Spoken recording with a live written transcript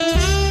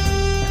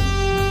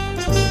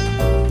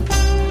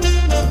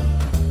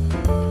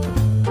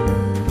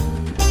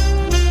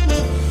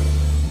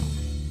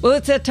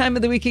it's that time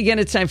of the week again.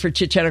 It's time for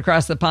Chit Chat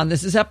Across the Pond.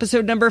 This is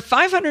episode number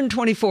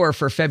 524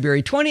 for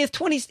February 20th,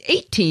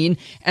 2018,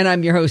 and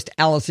I'm your host,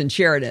 Allison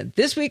Sheridan.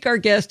 This week, our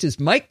guest is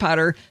Mike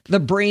Potter, the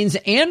brains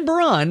and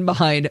brawn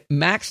behind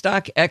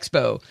MacStock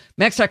Expo,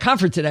 MacStock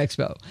Conference and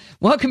Expo.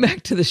 Welcome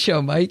back to the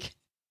show, Mike.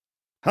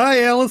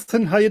 Hi,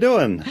 Allison. How you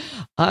doing?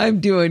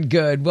 I'm doing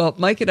good. Well,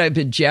 Mike and I have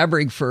been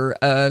jabbering for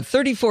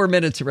 34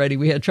 minutes already.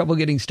 We had trouble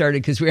getting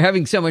started because we were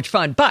having so much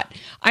fun. But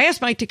I asked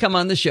Mike to come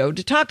on the show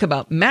to talk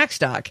about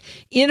MacStock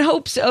in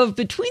hopes of,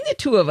 between the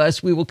two of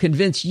us, we will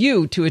convince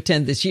you to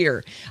attend this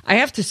year. I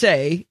have to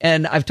say,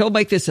 and I've told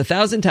Mike this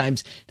 1,000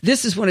 times,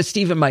 this is one of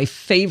Steve and my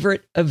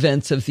favorite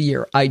events of the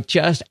year. I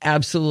just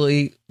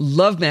absolutely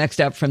love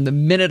MacStock from the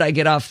minute I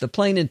get off the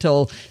plane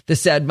until the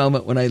sad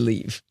moment when I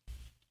leave.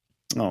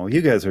 Oh,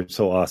 you guys are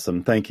so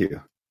awesome. Thank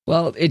you.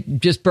 Well, it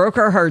just broke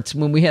our hearts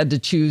when we had to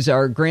choose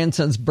our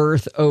grandson's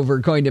birth over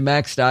going to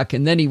MacStock,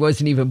 and then he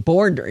wasn't even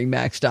born during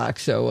MacStock,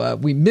 so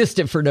we missed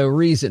it for no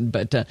reason.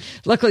 But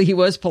luckily, he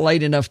was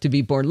polite enough to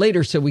be born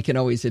later, so we can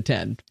always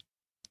attend.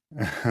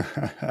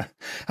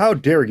 How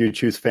dare you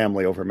choose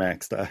family over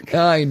MacStock?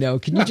 I know.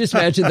 Can you just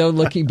imagine, though,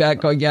 looking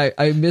back, going, yeah,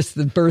 I missed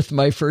the birth of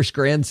my first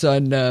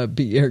grandson,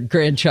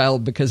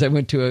 grandchild, because I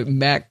went to a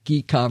Mac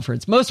Geek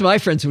conference. Most of my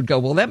friends would go,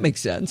 well, that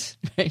makes sense.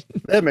 Right?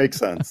 That makes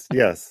sense.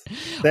 Yes.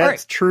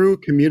 That's true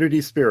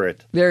community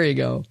spirit. There you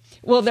go.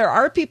 Well, there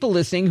are people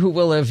listening who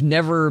will have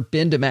never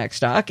been to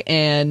MacStock,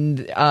 and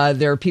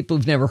there are people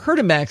who've never heard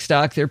of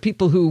MacStock. There are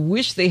people who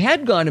wish they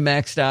had gone to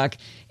MacStock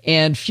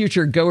and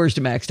future goers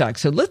to MacStock.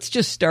 So let's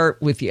just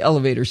start with the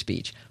elevator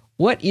speech.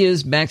 What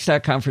is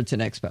MacStock Conference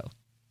and Expo?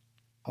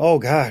 Oh,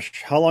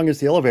 gosh. How long is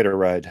the elevator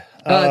ride?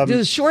 This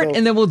is short,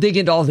 and then we'll dig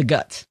into all the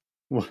guts.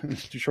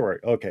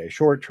 Short. Okay.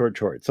 Short.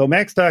 So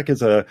MacStock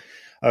is a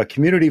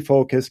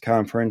community-focused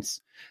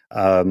conference.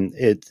 At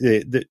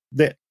the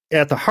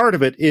heart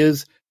of it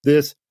is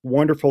this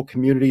wonderful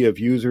community of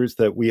users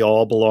that we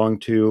all belong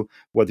to,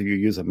 whether you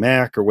use a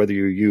Mac or whether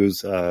you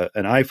use an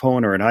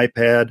iPhone or an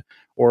iPad,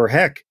 or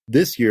heck,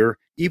 this year,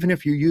 even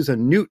if you use a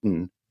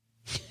Newton,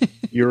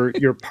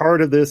 you're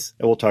part of this.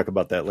 And we'll talk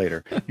about that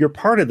later. You're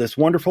part of this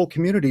wonderful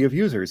community of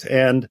users.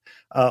 And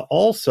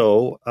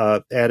also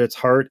at its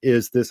heart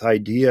is this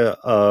idea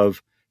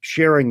of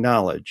sharing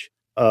knowledge,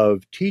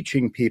 of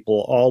teaching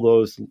people all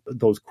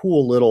those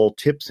cool little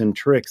tips and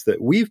tricks that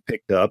we've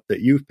picked up,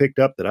 that you've picked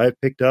up, that I've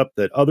picked up,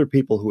 that other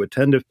people who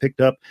attend have picked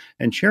up,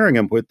 and sharing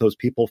them with those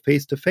people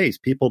face to face,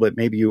 people that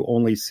maybe you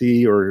only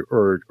see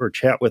or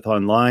chat with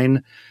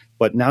online.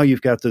 But now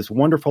you've got this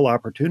wonderful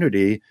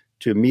opportunity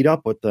to meet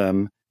up with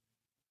them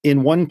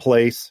in one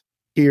place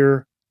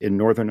here in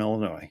Northern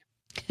Illinois.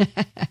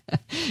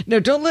 No,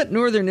 don't let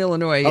Northern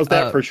Illinois. How's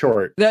that for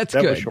short? That's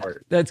that good. Was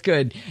short. That's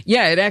good.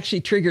 Yeah, it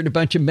actually triggered a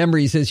bunch of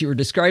memories as you were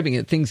describing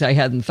it, things I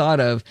hadn't thought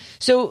of.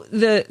 So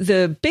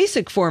the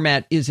basic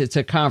format is it's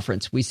a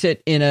conference. We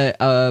sit in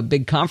a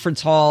big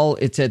conference hall.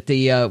 It's at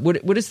the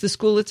what is the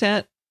school it's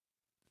at?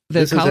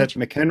 This college?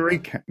 Is at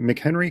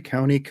McHenry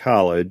County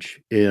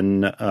College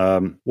in,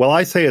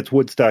 I say it's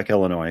Woodstock,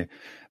 Illinois,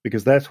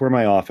 because that's where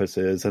my office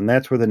is, and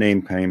that's where the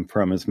name came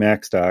from, is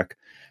MacStock.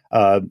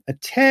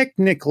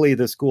 Technically,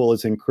 the school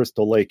is in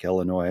Crystal Lake,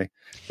 Illinois,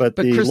 but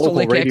the Crystal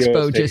Lake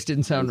Expo station just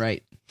didn't sound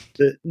right.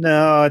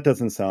 No, it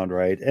doesn't sound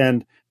right.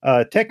 And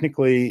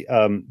technically,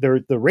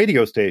 the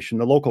radio station,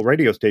 the local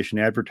radio station,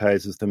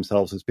 advertises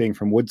themselves as being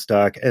from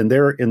Woodstock, and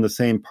they're in the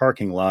same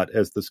parking lot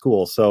as the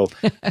school. So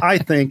I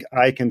think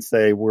I can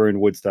say we're in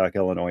Woodstock,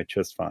 Illinois,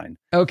 just fine.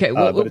 Okay.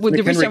 Well, but it's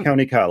McHenry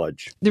County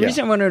College. The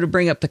reason I wanted to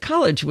bring up the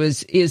college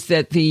is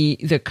that the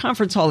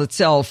conference hall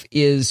itself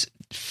is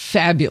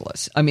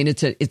fabulous. I mean,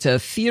 it's a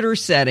theater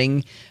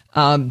setting.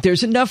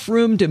 There's enough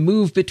room to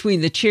move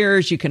between the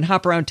chairs. You can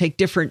hop around, take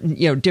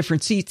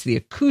different seats. The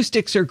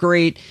acoustics are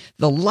great.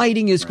 The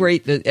lighting is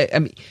great.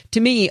 To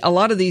me, a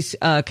lot of these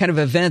kind of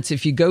events,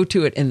 if you go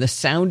to it and the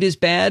sound is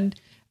bad,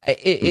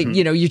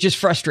 you're just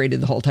frustrated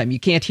the whole time. You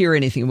can't hear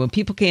anything. When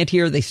people can't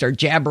hear, they start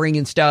jabbering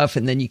and stuff,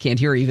 and then you can't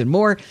hear even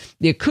more.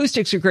 The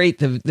acoustics are great.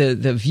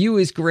 The view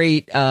is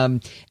great.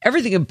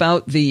 Everything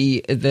about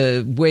the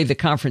way the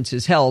conference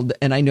is held,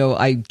 and I know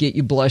I get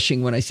you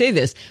blushing when I say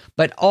this,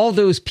 but all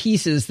those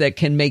pieces that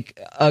can make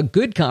a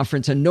good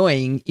conference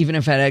annoying, even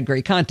if it had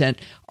great content,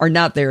 are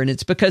not there, and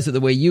it's because of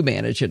the way you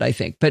manage it, I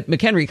think. But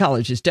McHenry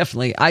College is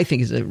definitely, I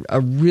think, is a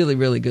really,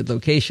 really good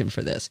location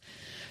for this.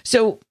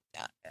 So,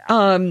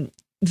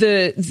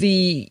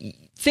 the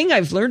thing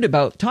I've learned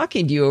about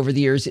talking to you over the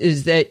years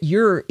is that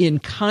you're in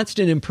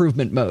constant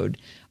improvement mode.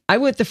 I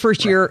went the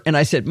first year and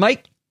I said,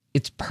 Mike,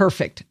 it's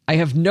perfect. I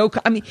have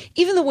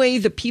even the way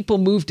the people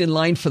moved in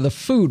line for the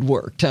food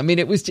worked. I mean,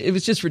 it was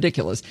just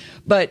ridiculous.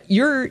 But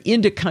you're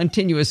into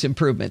continuous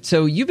improvement.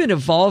 So you've been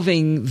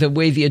evolving the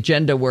way the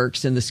agenda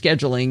works and the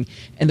scheduling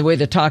and the way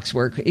the talks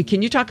work.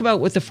 Can you talk about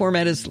what the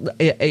format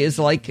is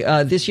like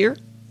this year?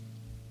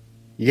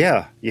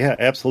 Yeah,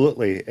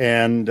 absolutely.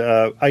 And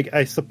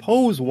I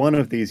suppose one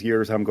of these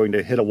years I'm going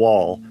to hit a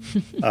wall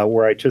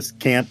where I just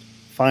can't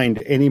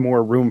find any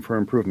more room for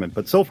improvement.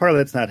 But so far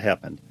that's not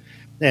happened.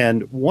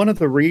 And one of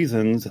the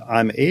reasons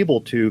I'm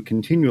able to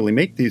continually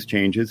make these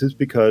changes is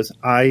because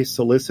I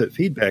solicit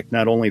feedback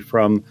not only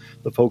from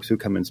the folks who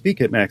come and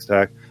speak at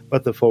MaxDoc,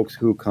 but the folks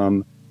who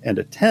come and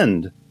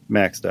attend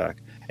MaxDoc.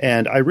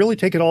 And I really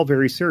take it all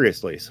very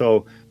seriously.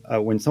 So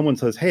when someone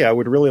says, "Hey, I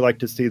would really like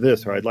to see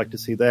this," or "I'd like to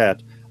see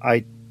that,"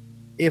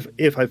 if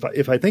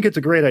I think it's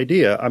a great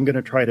idea, I'm going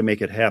to try to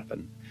make it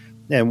happen.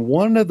 And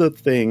one of the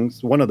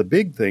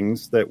big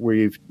things that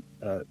we've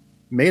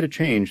made a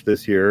change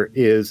this year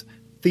is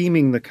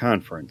theming the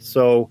conference.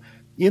 So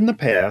in the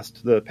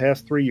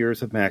past 3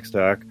 years of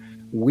MaxDoc,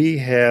 we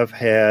have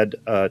had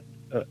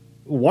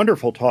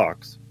wonderful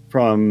talks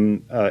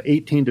from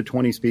 18 to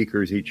 20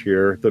 speakers each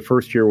year. The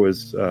first year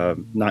was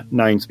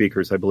 9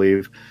 speakers, I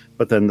believe,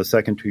 but then the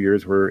second 2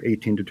 years were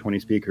 18 to 20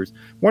 speakers.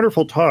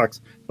 Wonderful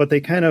talks, but they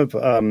kind of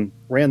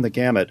ran the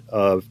gamut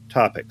of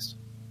topics.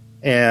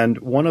 And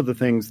one of the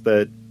things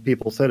that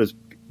people said is,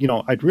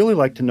 I'd really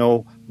like to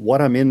know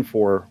what I'm in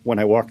for when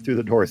I walk through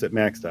the doors at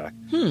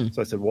MaxDoc.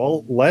 So I said,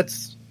 well,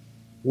 let's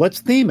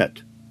theme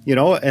it,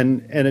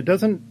 and it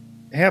doesn't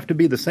have to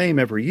be the same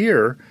every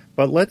year,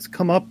 but let's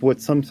come up with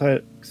some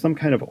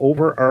kind of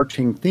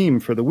overarching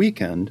theme for the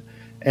weekend.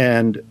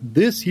 And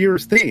this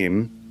year's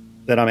theme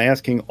that I'm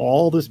asking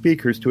all the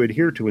speakers to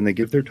adhere to when they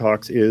give their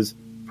talks is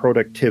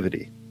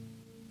productivity.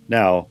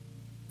 Now,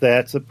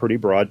 that's a pretty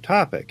broad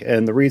topic.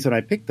 And the reason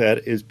I picked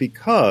that is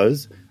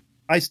because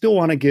I still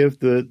want to give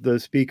the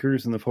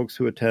speakers and the folks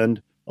who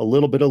attend a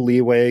little bit of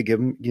leeway, give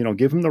them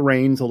the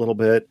reins a little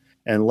bit,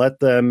 and let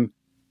them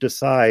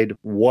decide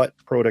what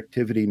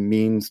productivity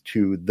means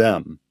to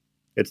them.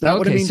 It's not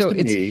what it means to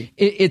me.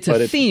 It's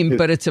a theme,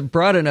 but it's a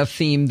broad enough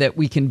theme that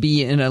we can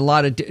be in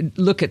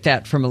look at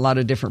that from a lot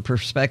of different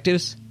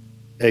perspectives.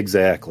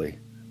 Exactly.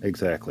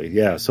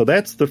 Yeah. So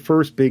that's the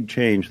first big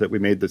change that we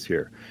made this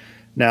year.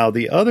 Now,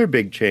 the other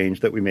big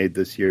change that we made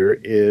this year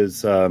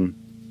is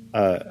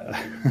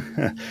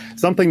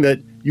something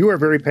that you are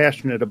very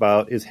passionate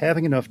about, is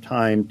having enough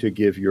time to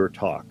give your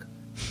talk.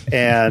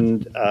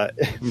 And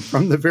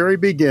from the very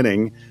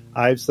beginning,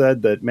 I've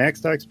said that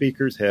MaxDoc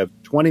speakers have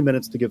 20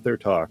 minutes to give their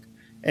talk.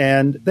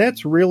 And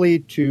that's really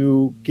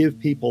to give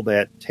people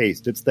that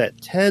taste. It's that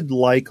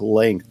TED-like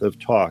length of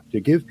talk, to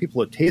give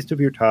people a taste of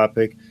your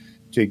topic,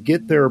 to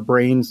get their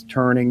brains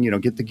turning,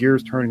 get the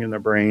gears turning in their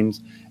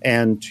brains,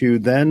 and to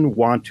then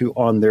want to,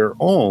 on their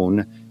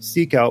own,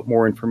 seek out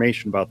more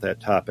information about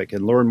that topic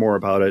and learn more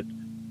about it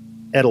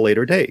at a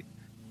later date.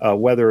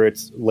 Whether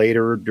it's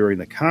later during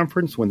the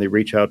conference when they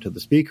reach out to the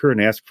speaker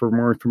and ask for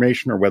more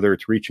information, or whether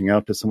it's reaching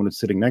out to someone who's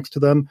sitting next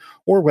to them,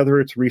 or whether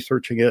it's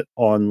researching it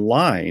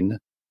online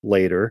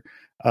later.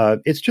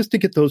 It's just to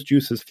get those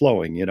juices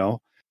flowing,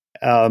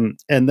 And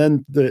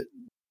then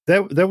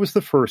that was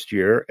the first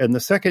year. And the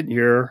second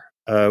year,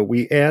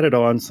 we added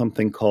on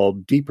something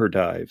called deeper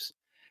dives.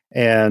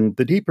 And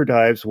the deeper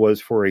dives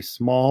was for a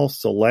small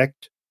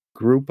select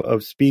group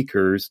of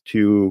speakers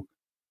to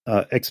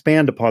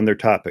expand upon their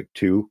topic,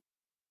 to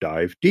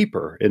dive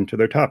deeper into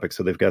their topic.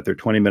 So they've got their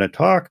 20-minute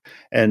talk,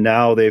 and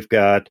now they've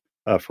got,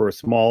 for a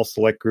small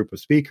select group of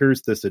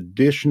speakers, this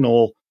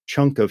additional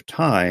chunk of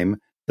time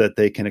that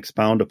they can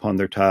expound upon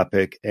their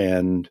topic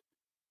and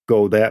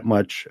go that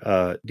much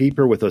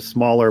deeper with a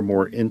smaller,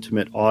 more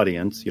intimate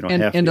audience.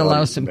 And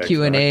allow some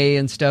Q&A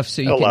and stuff,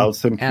 so you allow can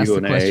some ask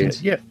Q&A. the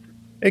questions. Yeah,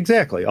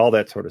 exactly. All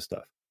that sort of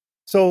stuff.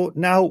 So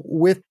now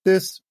with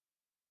this,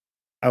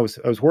 I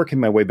was working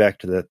my way back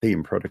to that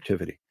theme,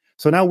 productivity.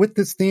 So now with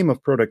this theme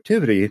of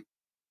productivity,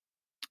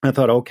 I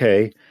thought,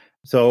 okay,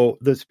 so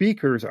the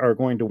speakers are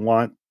going to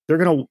want, they're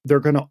going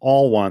to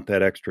all want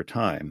that extra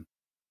time.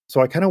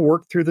 So I kind of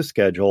worked through the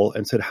schedule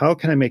and said, how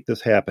can I make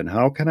this happen?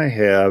 How can I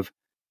have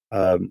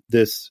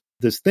this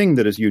thing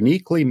that is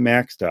uniquely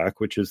MaxDoc,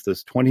 which is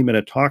this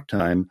 20-minute talk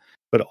time,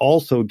 but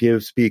also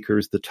give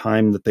speakers the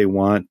time that they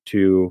want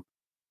to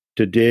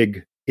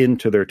dig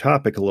into their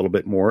topic a little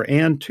bit more,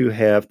 and to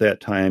have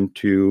that time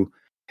to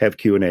have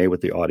Q&A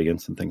with the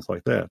audience and things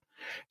like that.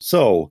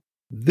 So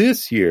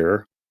this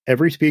year,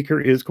 every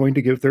speaker is going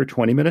to give their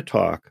 20-minute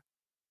talk,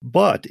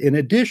 but in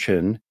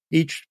addition,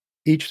 each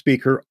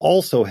speaker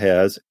also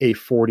has a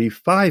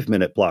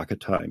 45-minute block of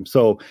time.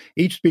 So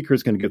each speaker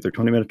is going to give their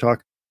 20-minute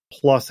talk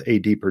plus a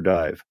deeper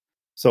dive.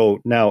 So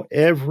now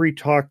every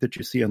talk that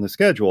you see on the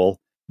schedule,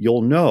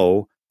 you'll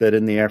know that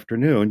in the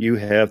afternoon, you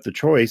have the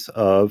choice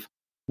of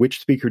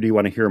which speaker do you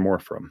want to hear more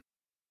from.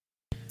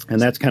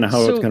 And that's kind of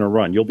how it's going to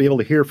run. You'll be able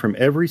to hear from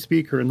every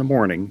speaker in the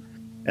morning,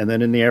 and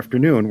then in the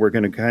afternoon, we're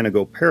going to kind of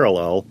go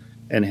parallel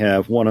and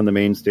have one on the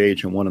main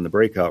stage and one in the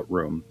breakout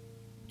room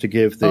to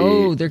give the...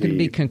 Oh, they're going to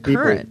be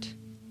concurrent.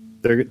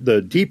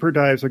 The deeper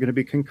dives are going to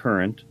be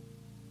concurrent.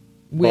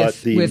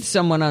 With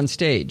someone on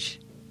stage.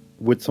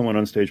 With someone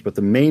on stage, but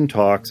the main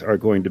talks are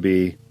going to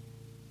be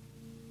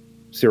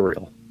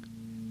serial.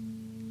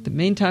 The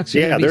main talks are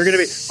going to be they're going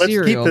to be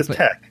serial.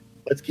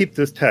 Let's keep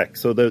this tech.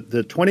 So the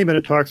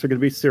 20-minute talks are going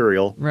to be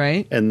serial.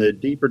 Right. And the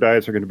deeper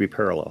dives are going to be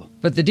parallel.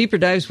 But the deeper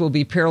dives will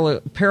be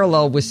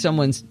parallel with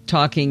someone's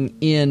talking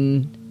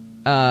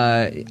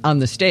on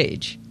the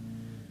stage.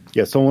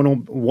 Yeah, so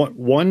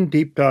one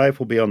deep dive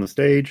will be on the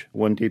stage,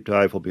 one deep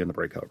dive will be in the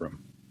breakout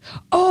room.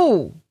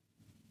 Oh,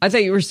 I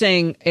thought you were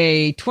saying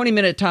a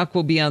 20-minute talk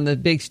will be on the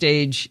big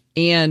stage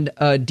and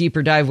a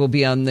deeper dive will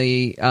be on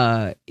the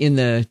in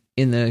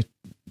the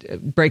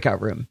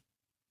breakout room.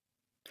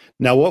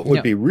 Now, what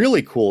would be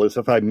really cool is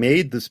if I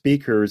made the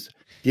speakers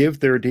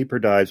give their deeper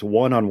dives,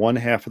 one on one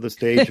half of the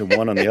stage and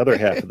one on the other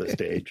half of the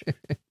stage.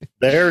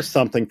 There's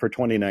something for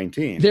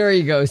 2019. There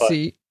you go. But,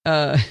 see?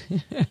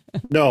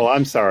 No,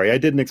 I'm sorry. I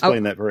didn't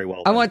explain that very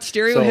well. I want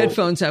stereo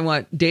headphones. I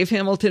want Dave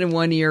Hamilton in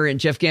one ear and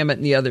Jeff Gamet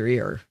in the other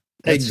ear.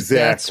 Exactly.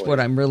 That's what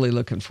I'm really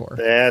looking for.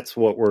 That's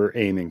what we're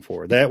aiming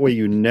for. That way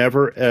you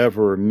never,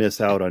 ever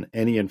miss out on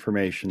any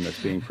information that's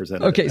being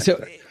presented. Okay,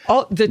 so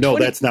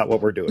that's not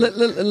what we're doing.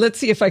 Let's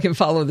see if I can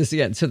follow this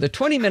again. So the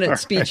 20-minute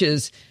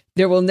speeches,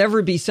 there will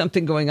never be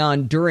something going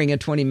on during a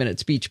 20-minute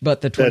speech, but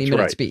the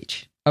 20-minute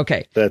speech.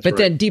 Okay. But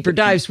then deeper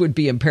dives would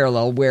be in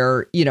parallel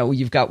where,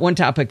 you've got one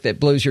topic that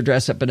blows your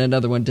dress up and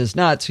another one does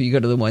not. So you go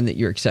to the one that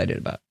you're excited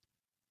about.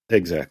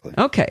 Exactly.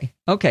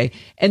 Okay.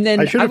 And then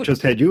I should have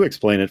just had you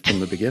explain it from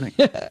the beginning.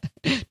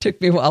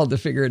 Took me a while to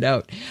figure it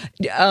out.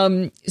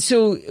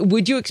 So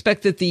would you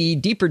expect that the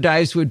deeper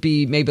dives would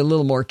be maybe a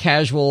little more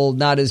casual,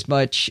 not as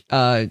much,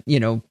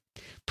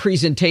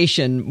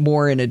 presentation,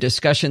 more in a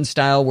discussion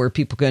style where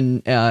people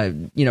can,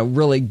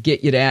 really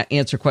get you to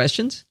answer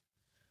questions?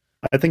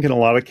 I think in a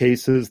lot of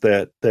cases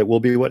that will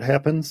be what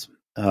happens.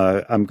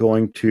 I'm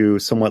going to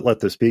somewhat let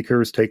the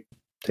speakers take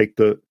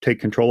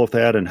control of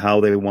that and how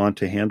they want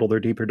to handle their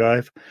deeper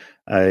dive.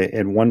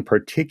 In one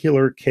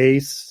particular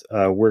case,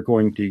 we're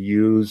going to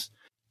use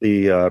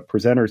the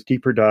presenter's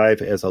deeper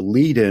dive as a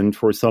lead-in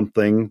for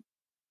something.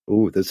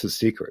 Ooh, this is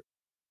secret.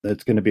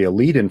 That's going to be a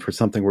lead-in for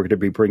something we're going to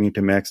be bringing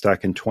to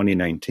MacStock in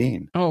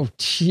 2019. Oh,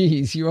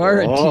 geez, you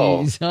are a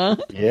tease, huh?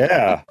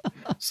 Yeah.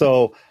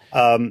 So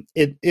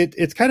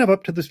it's kind of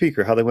up to the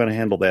speaker how they want to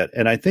handle that.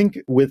 And I think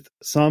with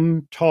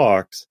some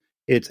talks,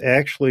 it's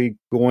actually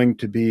going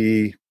to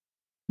be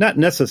not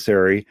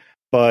necessary,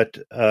 but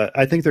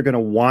I think they're going to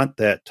want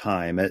that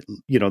time.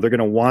 They're going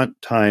to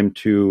want time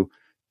to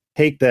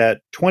take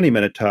that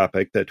 20-minute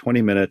topic, that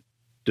 20-minute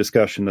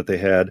discussion that they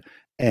had,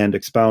 and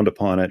expound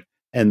upon it,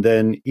 and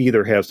then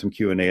either have some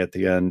Q&A at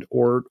the end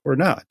or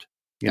not.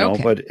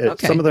 But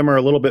some of them are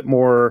a little bit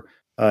more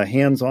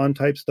hands-on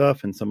type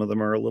stuff, and some of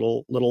them are a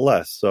little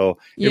less. So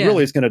it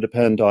really is going to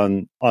depend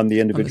on the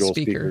individual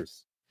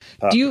speakers.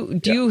 Do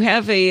you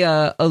have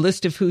a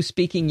list of who's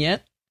speaking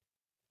yet?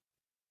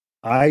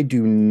 I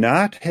do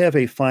not have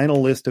a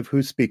final list of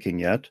who's speaking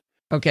yet.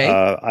 Okay.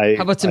 How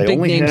about some big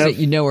names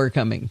that are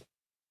coming?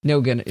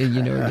 Are going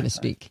to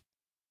speak.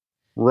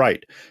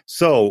 Right.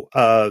 So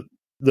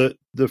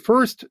the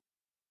first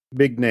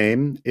big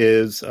name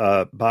is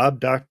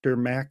Dr.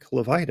 Mac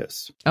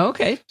Levitas.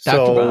 Okay.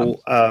 Dr.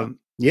 Bob.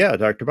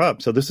 Dr.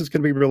 Bob. So this is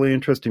going to be really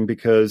interesting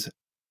because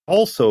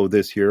also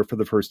this year, for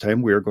the first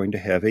time, we are going to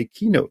have a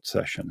keynote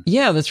session.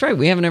 Yeah, that's right.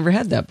 We haven't ever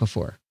had that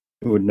before.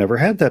 We'd never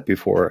had that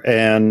before.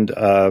 And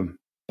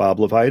Bob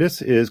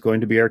Levitas is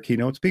going to be our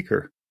keynote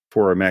speaker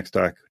for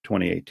MacStock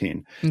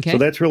 2018. Okay. So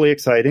that's really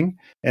exciting.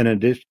 And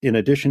in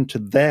addition to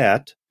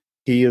that,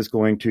 he is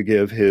going to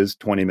give his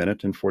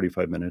 20-minute and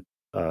 45-minute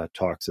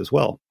talks as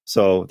well.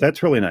 So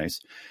that's really nice.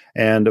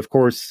 And of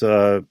course,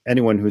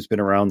 anyone who's been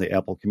around the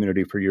Apple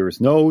community for years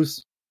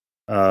knows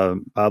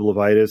Bob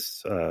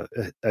Levitas.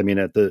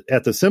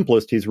 At the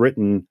simplest, he's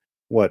written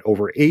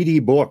over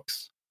 80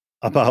 books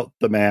about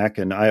the Mac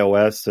and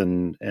iOS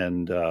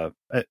and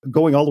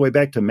going all the way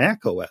back to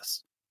Mac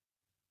OS.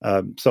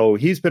 So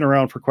he's been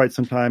around for quite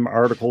some time.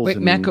 Articles. Wait,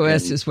 Mac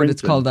OS is what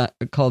it's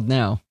called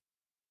now.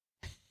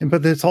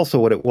 But that's also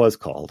what it was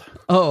called.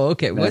 Oh,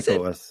 okay. Mac was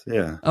it? OS,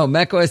 yeah. Oh,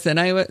 Mac OS, then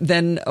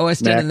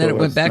OS 10, and then it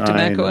went back to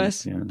Mac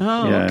OS?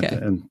 Okay.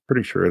 And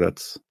pretty sure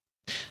that's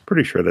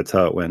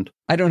how it went.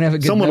 I don't have a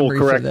good Memory. Someone will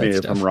correct me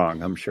stuff. If I'm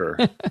wrong, I'm sure.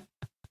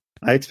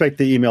 I expect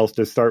the emails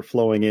to start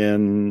flowing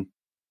in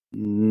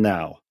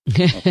now.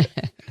 Okay.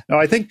 No,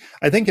 I think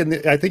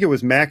it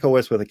was Mac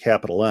OS with a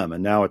capital M,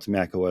 and now it's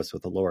Mac OS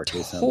with a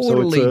lowercase m.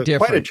 So it's different.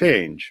 Quite a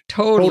change.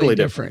 Totally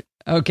different.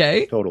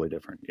 Okay. Totally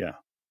different. Yeah.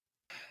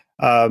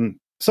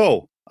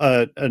 So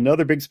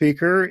another big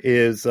speaker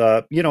is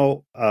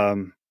someone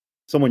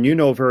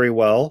very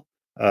well.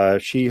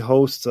 She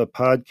hosts a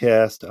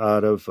podcast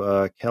out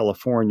of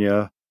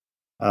California.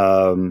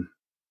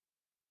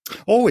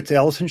 It's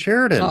Allison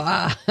Sheridan.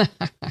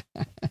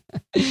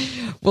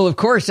 Well, of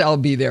course I'll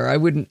be there. I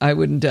wouldn't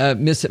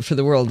miss it for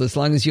the world. As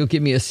long as you'll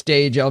give me a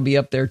stage, I'll be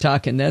up there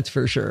talking. That's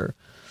for sure.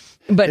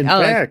 But in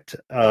fact,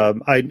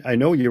 I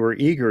know you were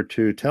eager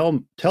to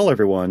tell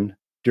everyone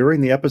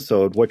during the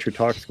episode what your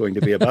talk is going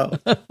to be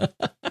about.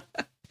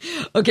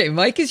 Okay,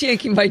 Mike is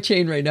yanking my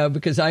chain right now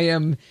because I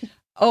am,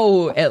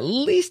 at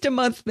least a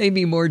month,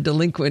 maybe more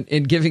delinquent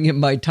in giving him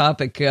my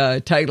topic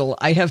title.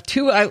 I have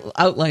two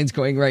outlines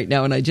going right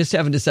now, and I just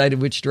haven't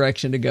decided which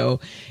direction to go,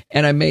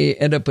 and I may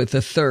end up with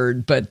a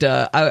third. But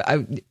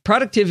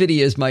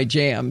productivity is my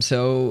jam,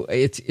 so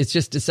it's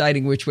just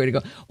deciding which way to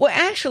go. Well,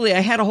 actually,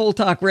 I had a whole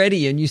talk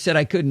ready, and you said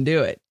I couldn't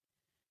do it.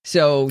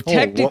 So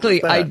technically,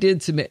 what was I that?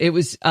 did submit. It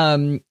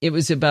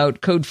was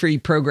about code-free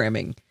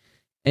programming,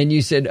 and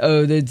you said,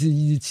 "Oh, that's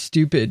it's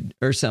stupid"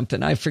 or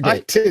something. I forget. I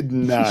did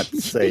not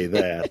say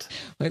that.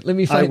 Wait, let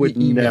me find I would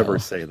the email. never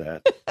say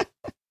that.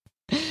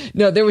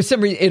 No, there was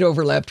some. It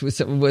overlapped with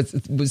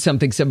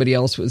something somebody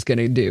else was going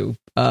to do.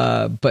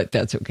 But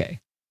that's okay.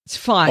 It's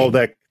fine. Oh,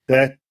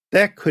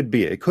 that could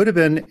be. It could have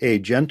been a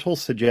gentle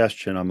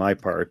suggestion on my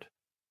part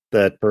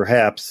that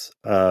perhaps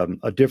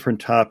a different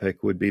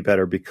topic would be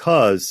better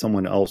because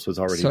someone else was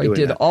already doing it.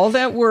 So I did all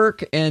that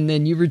work, and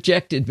then you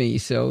rejected me.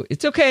 So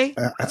it's okay.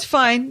 It's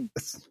fine.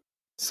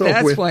 So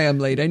that's why I'm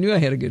late. I knew I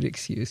had a good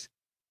excuse.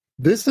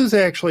 This is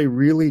actually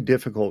really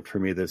difficult for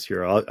me this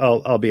year.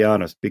 I'll be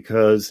honest,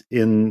 because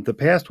in the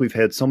past we've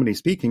had so many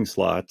speaking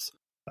slots,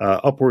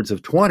 upwards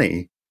of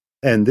 20.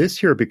 And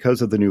this year,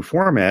 because of the new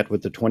format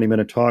with the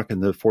 20-minute talk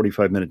and the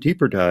 45-minute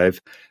deeper dive,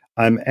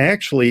 I'm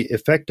actually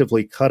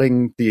effectively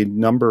cutting the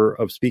number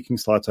of speaking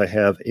slots I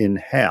have in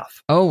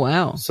half. Oh,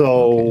 wow.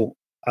 So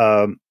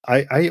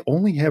I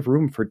only have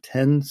room for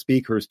 10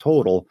 speakers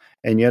total,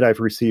 and yet I've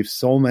received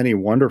so many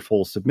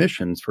wonderful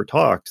submissions for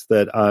talks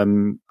that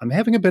I'm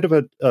having a bit of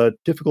a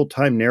difficult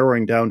time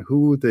narrowing down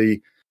who the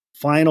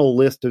final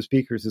list of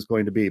speakers is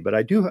going to be. But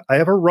I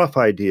have a rough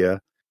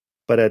idea.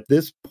 But at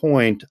this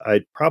point,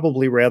 I'd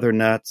probably rather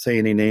not say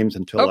any names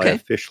until I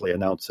officially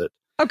announce it.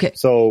 Okay.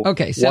 So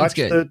sounds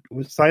good.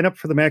 Sign up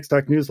for the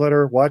MaxDoc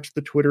newsletter, watch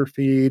the Twitter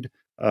feed,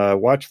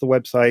 watch the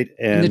website.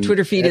 And the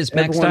Twitter feed is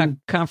MaxDoc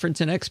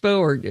Conference and Expo,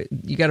 or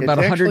you got about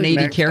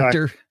 180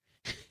 character?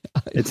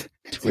 It's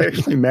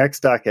actually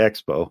MaxDoc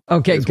Expo.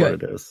 Okay,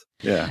 good. What it is.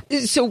 Yeah.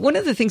 So one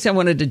of the things I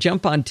wanted to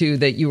jump onto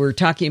that you were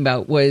talking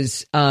about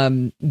was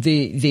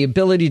the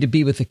ability to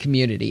be with the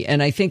community.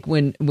 And I think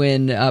when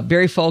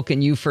Barry Falk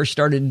and you first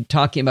started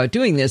talking about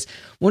doing this,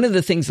 one of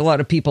the things a lot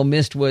of people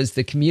missed was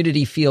the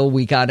community feel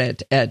we got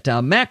at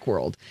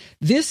Macworld.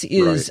 This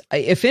is,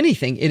 if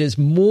anything, it is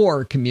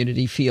more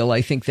community feel,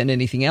 I think, than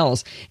anything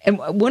else. And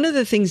one of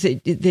the things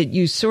that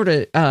you sort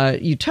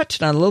of you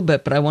touched on a little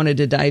bit, but I wanted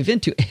to dive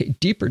into a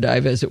deeper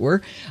dive, as it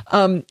were.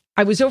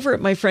 I was over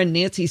at my friend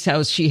Nancy's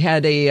house. She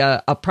had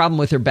a problem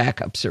with her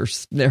backups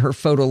or her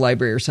photo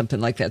library or something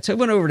like that. So I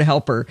went over to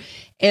help her.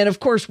 And of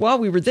course, while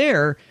we were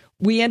there,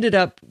 we ended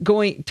up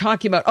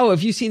talking about, oh,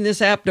 have you seen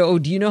this app? Oh,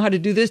 do you know how to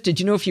do this? Did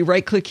you know if you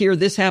right click here,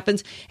 this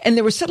happens? And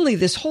there was suddenly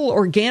this whole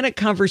organic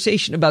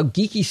conversation about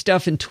geeky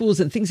stuff and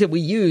tools and things that we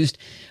used.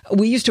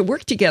 We used to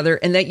work together,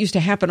 and that used to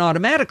happen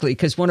automatically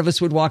because one of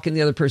us would walk in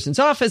the other person's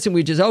office and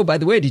we'd just, oh, by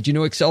the way, did you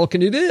know Excel can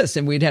do this?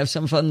 And we'd have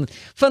some fun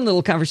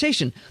little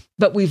conversation.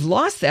 But we've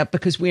lost that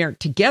because we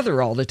aren't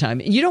together all the time.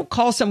 And you don't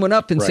call someone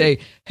up and say,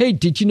 hey,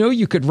 did you know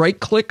you could right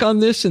click on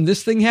this and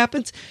this thing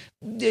happens?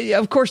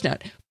 Of course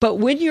not. But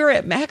when you're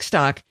at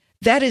MaxDoc,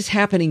 that is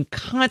happening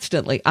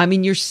constantly. I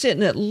mean, you're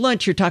sitting at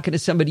lunch, you're talking to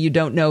somebody you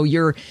don't know,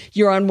 you're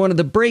on one of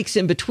the breaks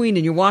in between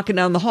and you're walking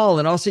down the hall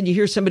and all of a sudden you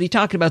hear somebody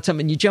talking about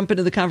something and you jump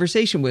into the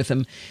conversation with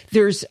them.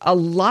 There's a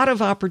lot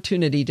of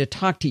opportunity to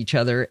talk to each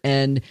other,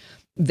 and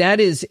that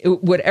is,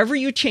 whatever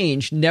you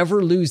change,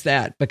 never lose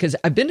that, because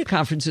I've been to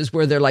conferences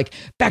where they're like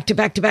back to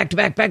back to back to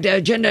back to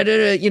agenda,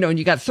 and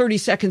you got 30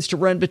 seconds to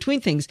run between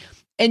things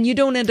and you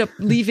don't end up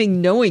leaving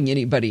knowing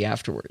anybody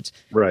afterwards.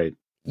 Right.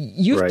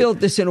 You've built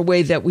this in a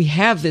way that we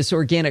have this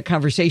organic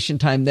conversation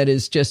time that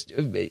is just,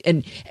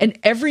 and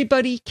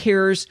everybody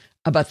cares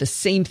about the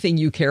same thing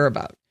you care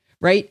about,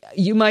 right?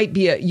 You might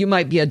be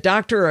a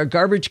doctor, or a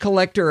garbage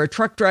collector, or a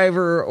truck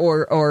driver,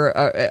 or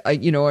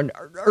an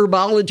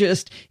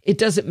herbologist. It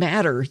doesn't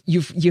matter.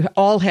 You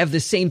all have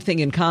the same thing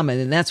in common,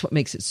 and that's what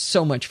makes it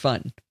so much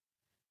fun.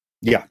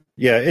 Yeah.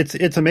 Yeah.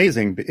 It's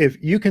amazing. If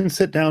you can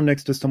sit down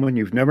next to someone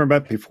you've never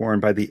met before,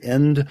 and by the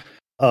end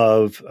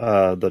of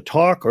the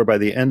talk or by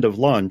the end of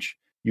lunch,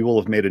 you will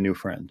have made a new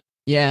friend.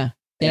 Yeah.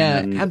 Yeah,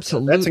 and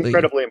absolutely. That's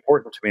incredibly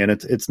important to me. And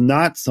it's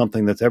not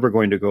something that's ever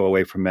going to go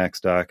away from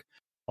MaxDoc.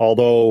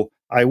 Although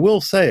I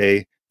will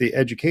say the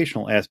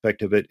educational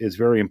aspect of it is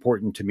very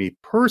important to me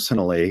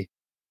personally.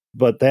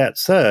 But that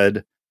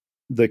said,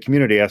 the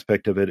community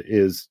aspect of it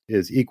is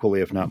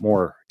equally, if not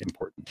more,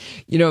 important.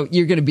 You're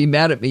going to be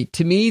mad at me.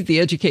 To me,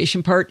 the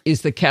education part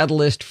is the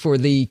catalyst for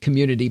the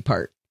community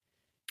part.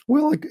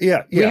 Well,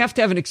 yeah. We have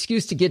to have an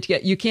excuse to get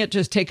together. You can't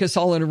just take us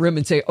all in a room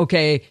and say,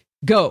 okay,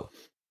 go.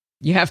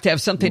 You have to have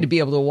something to be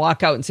able to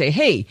walk out and say,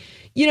 hey,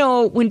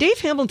 when Dave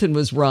Hamilton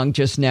was wrong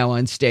just now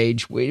on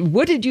stage,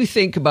 what did you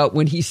think about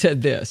when he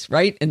said this,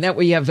 right? And that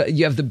way you have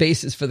the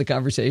basis for the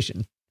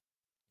conversation.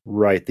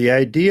 Right. The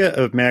idea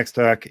of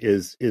MaxDoc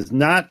is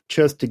not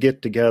just to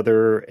get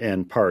together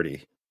and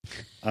party.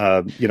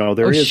 I've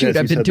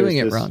been doing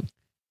it wrong.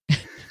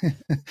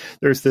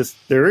 there is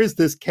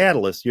this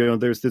catalyst,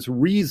 there's this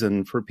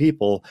reason for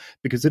people,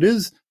 because it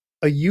is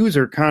a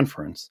user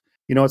conference.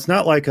 It's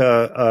not like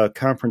a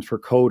conference for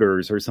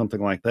coders or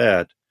something like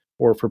that,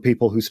 or for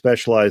people who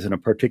specialize in a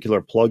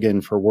particular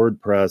plugin for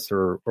WordPress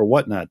or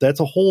whatnot. That's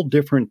a whole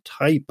different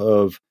type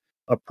of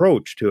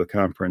approach to a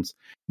conference.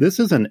 This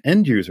is an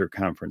end user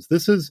conference.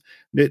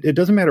 It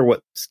doesn't matter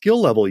what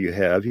skill level you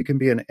have. You can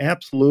be an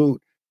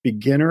absolute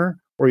beginner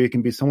or you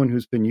can be someone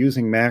who's been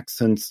using Mac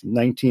since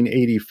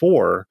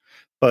 1984,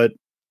 but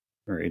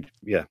you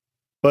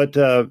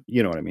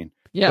know what I mean.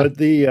 Yeah. But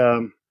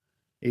the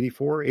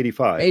 84,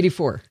 85.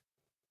 84.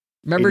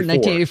 Remember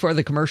 1984,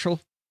 the commercial?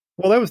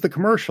 Well, that was the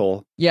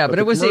commercial. Yeah, but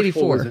it was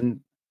 84.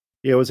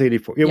 It was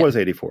 84. It was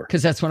 84.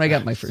 Because that's when I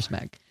got my first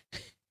Mac.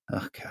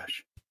 Oh,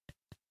 gosh.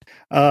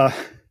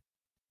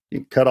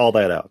 You cut all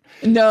that out.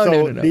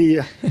 No.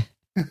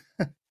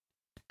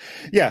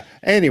 Yeah.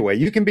 Anyway,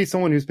 you can be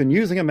someone who's been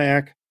using a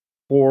Mac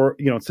for,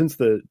 since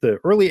the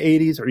early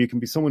 80s, or you can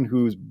be someone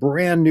who's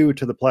brand new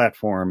to the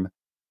platform,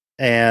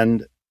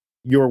 and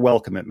you're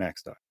welcome at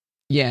MacStock.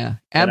 Yeah,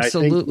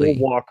 absolutely. And I think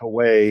you'll walk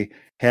away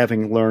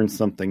having learned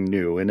something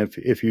new. And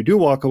if you do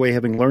walk away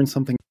having learned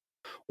something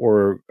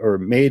or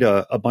made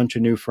a bunch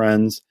of new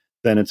friends,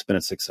 then it's been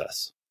a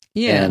success.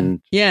 Yeah.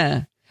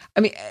 Yeah. I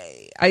mean,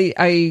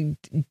 I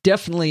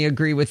definitely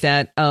agree with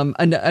that.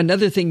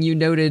 Another thing you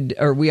noted,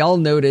 or we all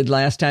noted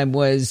last time,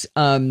 was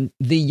the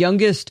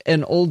youngest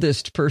and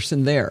oldest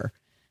person there.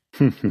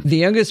 The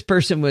youngest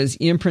person was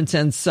Ian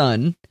Prince's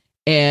son.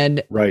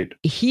 And right.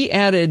 He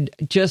added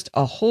just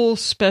a whole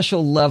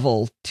special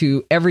level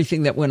to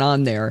everything that went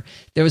on there.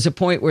 There was a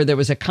point where there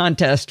was a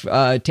contest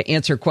to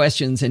answer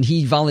questions, and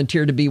he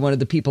volunteered to be one of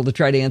the people to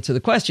try to answer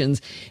the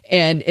questions.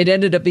 And it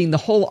ended up being the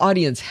whole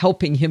audience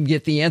helping him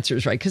get the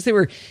answers right, because they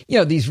were,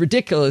 these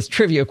ridiculous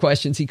trivia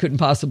questions he couldn't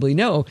possibly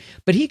know.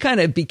 But he kind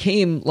of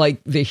became like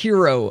the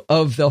hero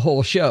of the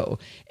whole show.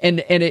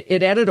 And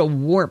it added a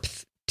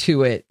warmth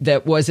to it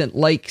that wasn't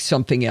like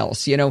something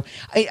else.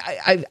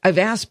 I've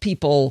asked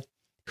people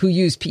who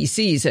use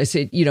PCs, I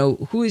said,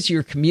 who is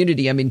your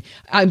community? I mean,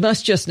 I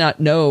must just not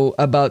know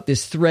about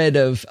this thread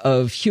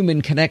of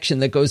human connection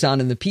that goes on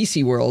in the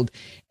PC world.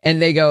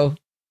 And they go,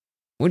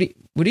 what are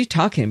you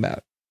talking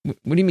about? What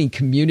do you mean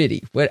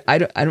community? I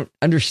don't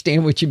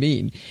understand what you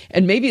mean.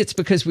 And maybe it's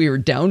because we were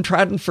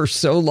downtrodden for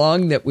so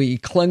long that we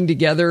clung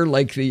together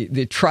like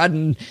the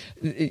trodden,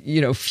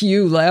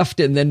 few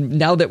left. And then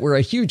now that we're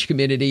a huge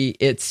community,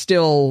 it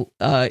still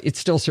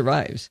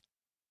survives.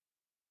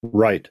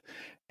 Right.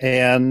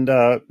 And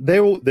they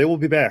will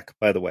be back,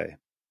 by the way.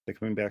 They're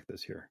coming back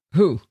this year.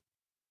 Who?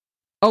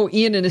 Oh,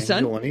 Ian and his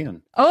Angel son? And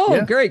Ian. Oh,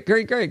 yeah. Great.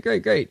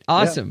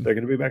 Awesome. Yeah, they're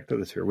going to be back to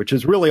this year, which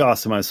is really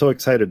awesome. I'm so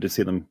excited to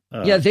see them.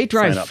 They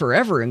drive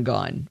forever and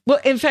gone. Well,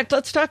 in fact,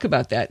 let's talk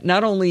about that.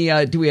 Not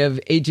only do we have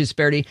age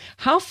disparity,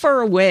 how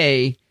far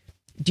away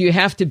do you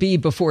have to be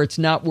before it's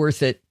not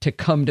worth it to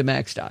come to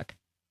MacStock?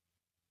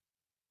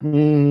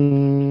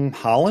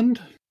 Holland?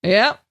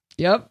 Yeah.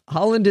 Yep.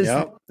 Holland is.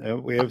 Yeah.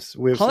 We have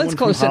Holland's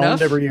close from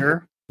Holland enough every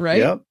year. Right.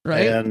 Yep.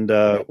 Right. And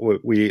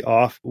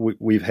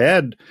we've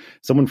had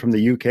someone from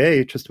the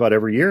UK just about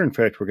every year. In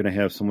fact, we're going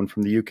to have someone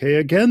from the UK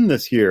again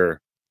this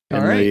year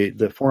in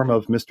the form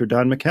of Mr.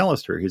 Don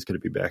McAllister. He's going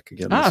to be back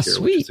again this year,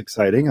 sweet. Which is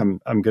exciting.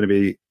 I'm going to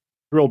be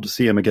thrilled to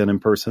see him again in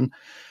person.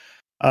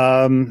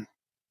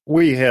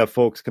 We have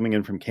folks coming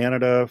in from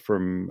Canada,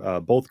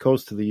 from both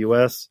coasts of the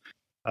US.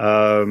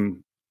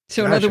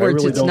 So in other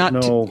words,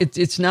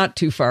 it's not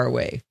too far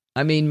away.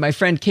 I mean, my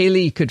friend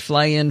Kaylee could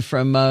fly in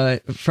from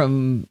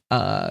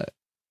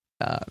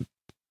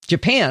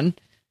Japan.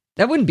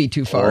 That wouldn't be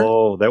too far.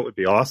 Oh, that would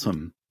be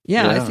awesome.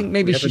 Yeah, I think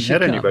maybe she should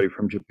have come. Anybody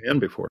from Japan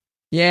before.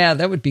 Yeah,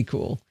 that would be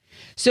cool.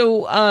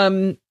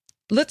 So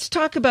let's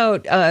talk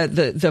about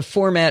the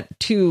format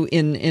too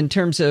in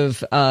terms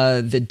of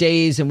the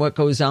days and what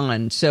goes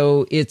on.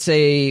 So it's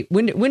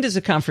when does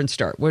the conference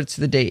start? What's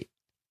the date?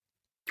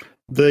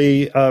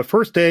 The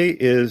first day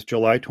is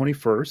July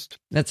 21st.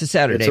 That's a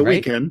Saturday, it's a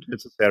right? Weekend.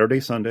 It's a Saturday,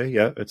 Sunday.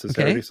 Yeah, it's a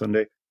Saturday,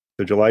 Sunday.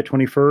 So July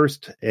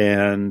 21st.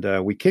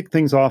 And we kick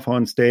things off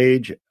on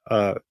stage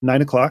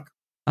 9:00.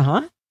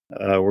 Uh-huh.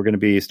 We're going to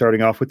be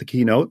starting off with the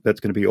keynote. That's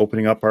going to be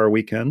opening up our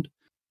weekend.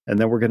 And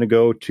then we're going to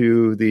go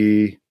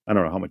to I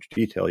don't know how much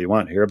detail you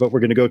want here, but we're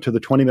going to go to the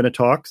 20-minute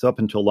talks up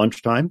until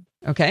lunchtime.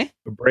 Okay.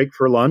 A break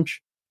for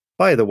lunch.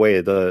 By the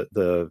way,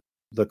 the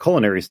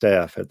culinary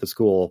staff at the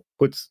school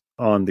puts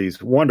on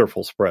these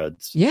wonderful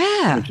spreads.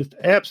 Yeah. Just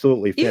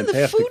absolutely fantastic.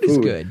 Even the food is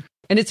good.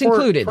 And it's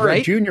included, for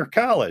right? A junior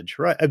college,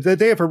 right?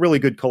 They have a really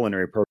good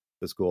culinary program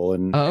at the school,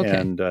 and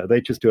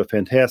they just do a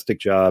fantastic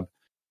job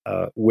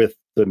with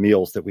the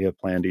meals that we have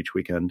planned each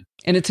weekend.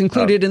 And it's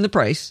included in the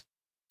price,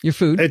 your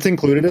food? It's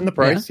included in the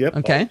price, yeah. Yep.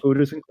 Okay. All food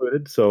is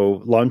included,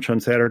 so lunch on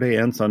Saturday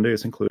and Sunday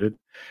is included.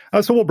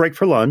 So we'll break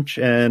for lunch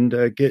and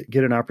get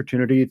an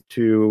opportunity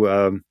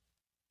to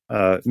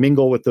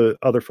mingle with the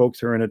other folks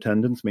who are in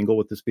attendance, mingle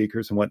with the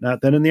speakers and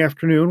whatnot. Then in the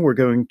afternoon, we're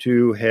going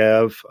to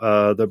have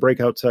the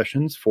breakout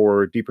sessions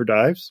for deeper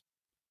dives.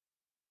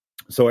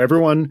 So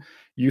everyone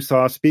you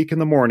saw speak in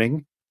the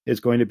morning is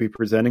going to be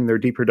presenting their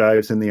deeper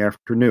dives in the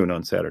afternoon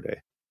on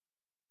Saturday.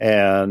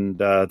 And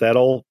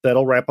that'll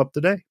wrap up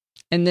the day.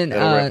 And then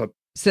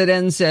so it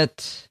ends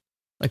at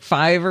like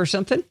 5 or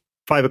something?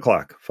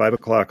 5:00.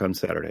 5:00 on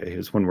Saturday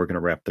is when we're going to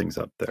wrap things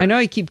up there. I know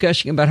I keep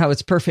gushing about how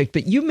it's perfect,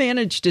 but you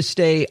managed to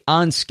stay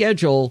on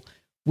schedule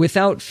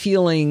without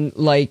feeling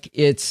like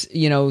it's,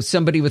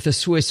 somebody with a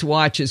Swiss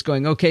watch is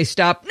going, okay,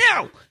 stop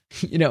now.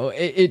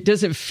 It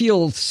doesn't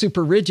feel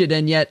super rigid.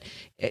 And yet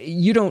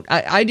you don't,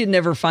 I didn't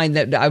ever find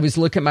that. I was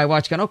looking at my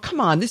watch going, oh, come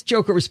on, this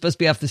Joker was supposed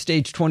to be off the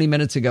stage 20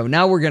 minutes ago.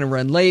 Now we're going to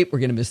run late. We're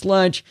going to miss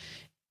lunch.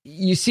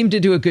 You seem to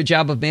do a good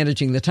job of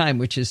managing the time,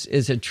 which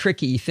is a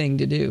tricky thing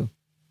to do.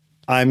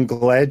 I'm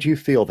glad you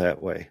feel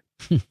that way.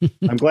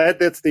 I'm glad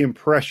that's the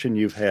impression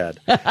you've had.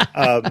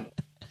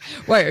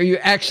 Why, are you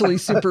actually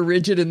super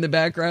rigid in the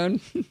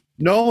background?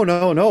 No,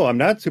 I'm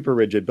not super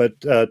rigid, but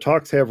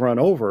talks have run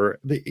over.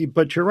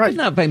 But you're right.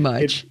 Not by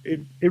much.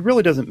 It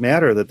really doesn't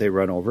matter that they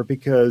run over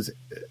because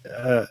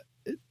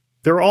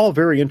they're all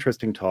very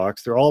interesting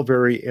talks. They're all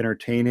very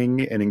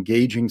entertaining and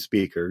engaging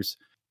speakers.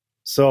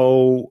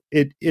 So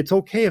it's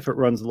okay if it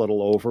runs a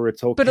little over.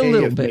 It's okay, but a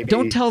little bit. Maybe...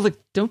 Don't tell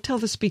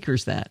the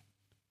speakers that.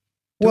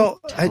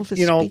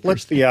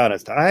 Let's be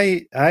honest.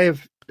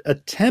 I've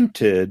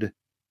attempted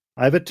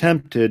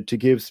to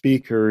give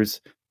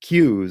speakers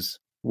cues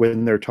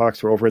when their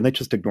talks are over, and they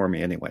just ignore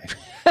me anyway.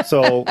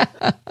 So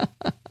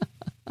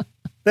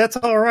that's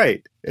all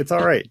right. It's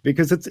all right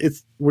because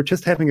we're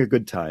just having a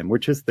good time. We're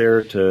just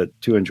there to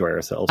enjoy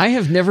ourselves. I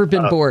have never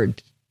been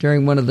bored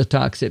during one of the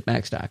talks at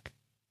MaxDoc.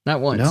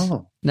 Not once.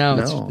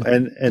 No.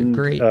 It's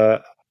great.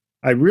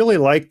 I really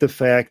like the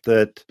fact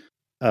that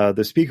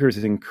the speakers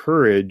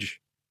encourage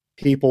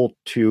people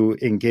to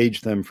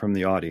engage them from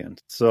the audience.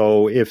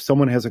 So if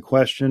someone has a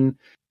question,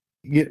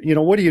 you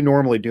know, what do you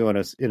normally do in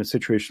a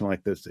situation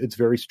like this? It's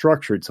very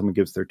structured. Someone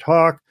gives their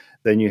talk,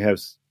 then you have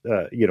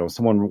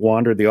someone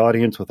wander the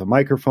audience with a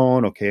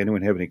microphone. Okay,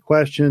 anyone have any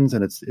questions?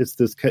 And it's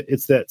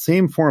that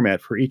same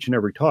format for each and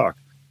every talk.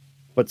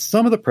 But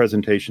some of the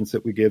presentations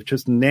that we give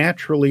just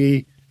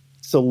naturally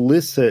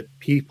solicit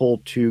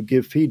people to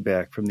give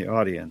feedback from the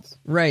audience.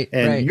 Right.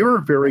 And you're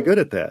very good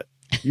at that.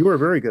 You are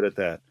very good at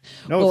that.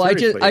 No, well,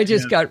 I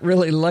just got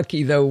really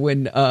lucky though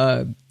when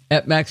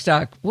at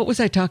MaxDoc, what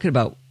was I talking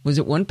about? Was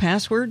it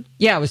 1Password?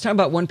 Yeah, I was talking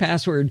about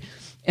 1Password.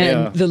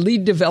 And the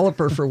lead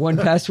developer for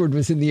 1Password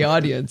was in the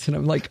audience. And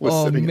I'm like,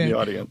 oh, man,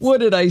 what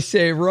did I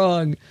say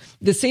wrong?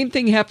 The same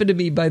thing happened to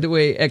me, by the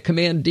way, at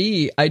Command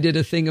D. I did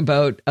a thing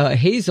about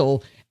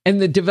Hazel, and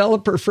the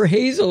developer for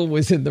Hazel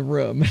was in the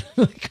room.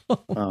 Like,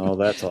 oh,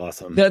 that's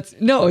awesome.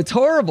 It's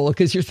horrible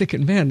because you're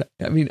thinking, man,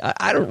 I mean,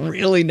 I don't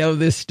really know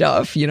this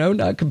stuff,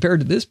 not compared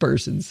to this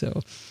person.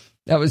 So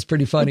that was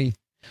pretty funny.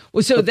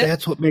 Well, so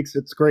that's what makes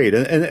it great.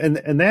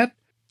 And that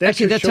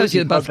actually, that tells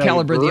you about the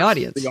caliber of the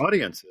audience. The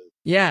audience is.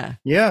 Yeah.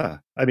 Yeah.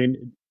 I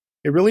mean,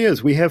 it really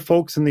is. We have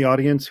folks in the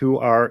audience who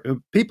are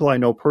people I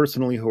know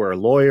personally who are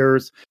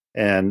lawyers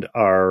and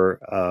are,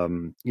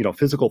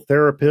 physical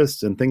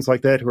therapists and things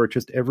like that who are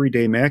just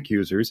everyday Mac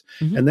users.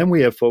 Mm-hmm. And then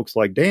we have folks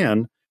like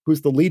Dan,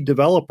 who's the lead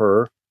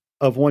developer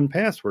of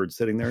 1Password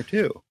sitting there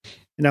too.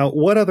 Now,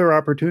 what other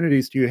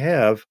opportunities do you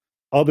have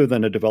other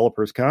than a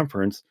developers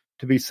conference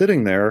to be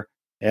sitting there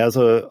as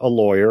a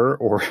lawyer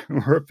or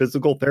a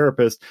physical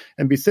therapist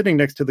and be sitting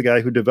next to the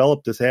guy who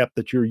developed this app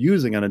that you're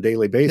using on a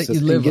daily basis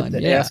and get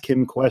to ask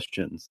him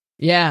questions?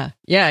 Yeah.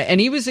 Yeah. And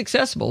he was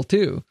accessible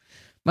too.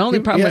 My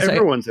only problem was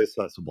everyone's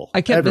accessible. I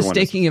kept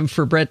mistaking him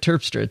for Brett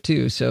Terpstra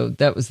too. So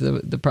that was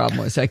the problem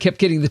was I kept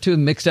getting the two of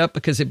them mixed up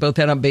because they both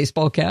had on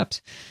baseball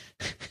caps.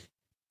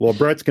 Well,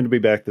 Brett's going to be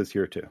back this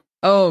year too.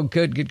 Oh,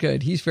 good.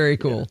 He's very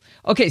cool.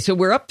 Yeah. Okay, so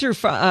we're up through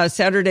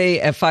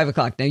Saturday at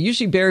 5:00. Now,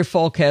 usually Barry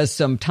Falk has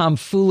some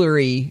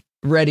tomfoolery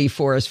ready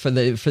for us for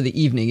the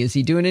evening. Is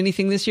he doing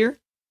anything this year?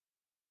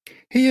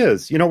 He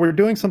is. We're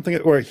doing something,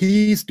 or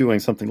he's doing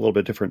something a little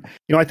bit different.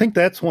 I think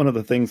that's one of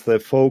the things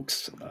that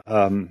folks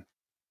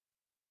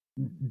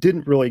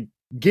didn't really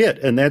get,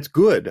 and that's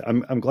good.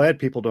 I'm glad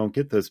people don't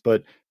get this,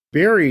 but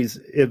Barry's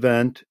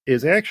event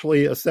is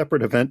actually a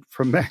separate event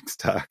from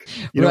MaxDoc.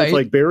 Right. It's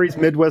like Barry's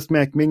Midwest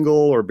Mac Mingle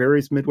or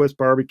Barry's Midwest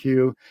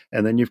Barbecue,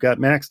 and then you've got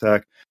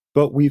MaxDoc.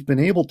 But we've been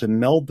able to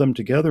meld them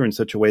together in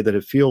such a way that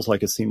it feels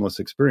like a seamless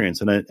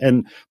experience.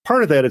 And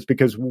part of that is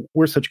because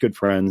we're such good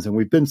friends, and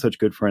we've been such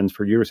good friends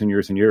for years and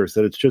years and years,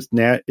 that it's just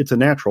it's a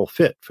natural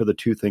fit for the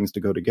two things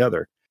to go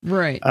together.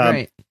 Right,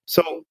 right.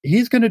 So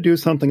he's going to do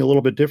something a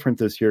little bit different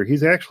this year.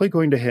 He's actually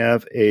going to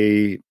have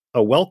a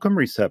welcome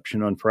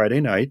reception on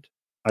Friday night.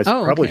 I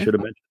probably should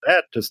have mentioned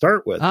that to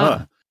start with.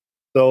 Huh?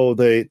 So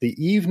the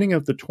evening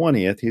of the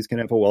 20th, he's going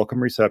to have a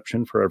welcome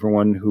reception for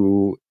everyone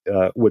who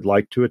would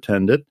like to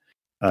attend it.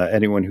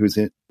 Anyone who's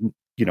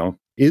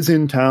is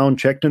in town,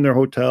 checked in their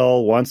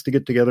hotel, wants to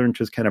get together and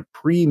just kind of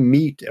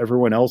pre-meet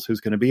everyone else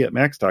who's going to be at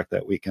MaxDoc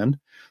that weekend.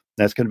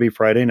 That's going to be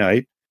Friday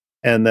night.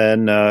 And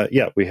then,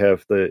 we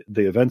have the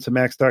events at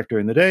MaxDoc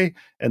during the day.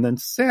 And then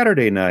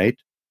Saturday night,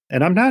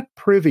 and I'm not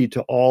privy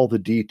to all the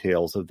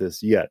details of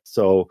this yet,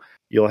 so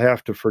you'll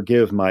have to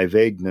forgive my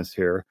vagueness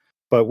here.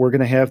 But we're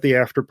going to have the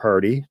after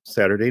party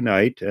Saturday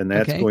night, and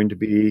that's going to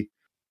be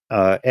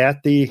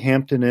at the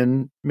Hampton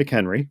Inn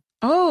McHenry.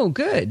 Oh,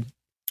 good.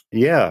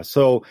 Yeah,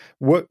 so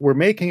we're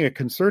making a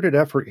concerted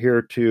effort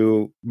here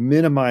to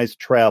minimize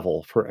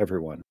travel for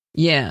everyone.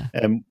 Yeah,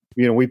 and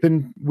we've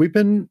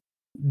been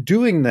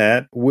doing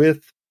that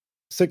with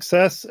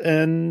success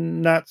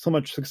and not so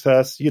much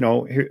success,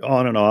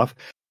 on and off,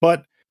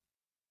 but.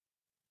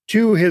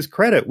 To his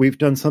credit, we've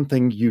done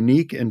something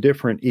unique and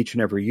different each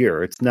and every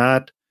year. It's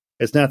not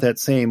It's not that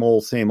same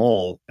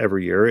old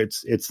every year.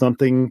 It's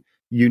something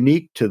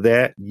unique to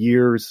that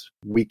year's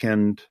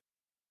weekend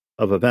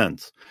of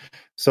events.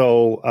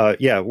 So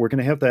we're going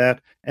to have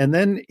that, and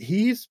then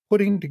he's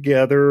putting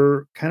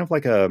together kind of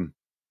like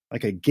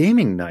a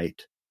gaming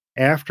night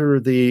after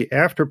the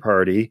after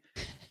party.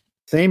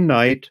 Same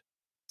night,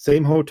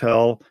 same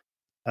hotel.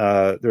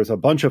 There's a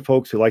bunch of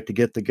folks who like to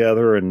get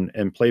together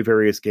and play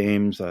various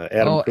games.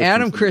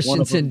 Adam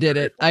Christensen did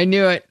it. I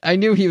knew it. I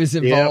knew he was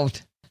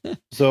involved. Yeah.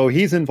 So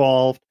he's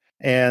involved,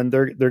 and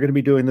they're going to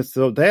be doing this.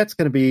 So that's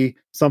going to be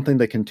something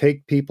that can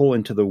take people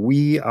into the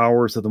wee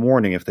hours of the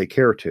morning if they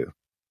care to.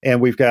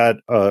 And we've got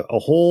a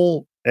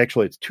whole,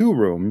 actually it's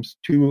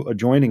two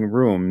adjoining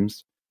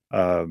rooms.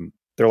 They're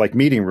like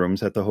meeting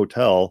rooms at the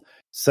hotel,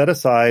 set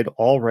aside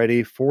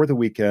already for the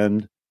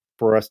weekend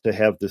for us to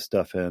have this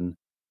stuff in.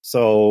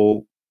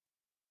 So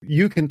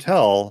you can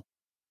tell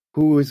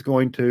who is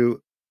going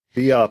to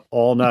be up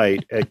all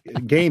night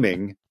at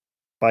gaming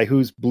by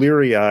who's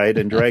bleary-eyed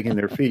and dragging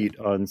their feet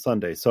on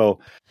Sunday. So,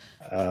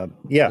 There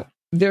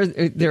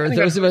are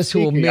those of us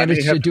who will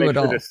manage to do it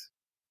all.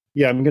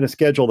 I'm going to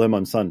schedule them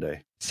on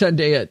Sunday.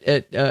 Sunday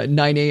at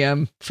 9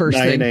 a.m. first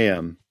 9 thing. 9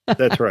 a.m.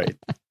 That's right.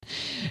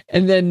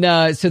 And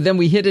then, so then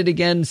we hit it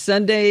again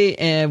Sunday,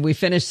 and we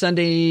finish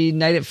Sunday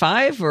night at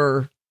 5,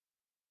 or?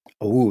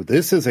 Oh,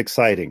 this is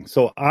exciting.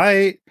 So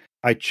I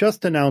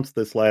just announced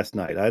this last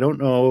night. I don't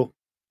know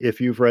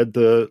if you've read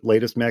the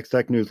latest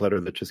MaxTech newsletter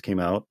that just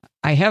came out.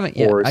 I haven't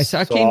yet. I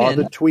saw it came in.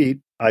 The tweet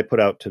I put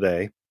out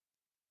today,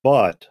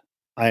 but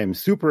I am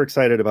super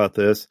excited about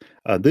this.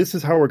 This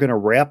is how we're going to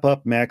wrap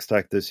up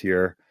MaxTech this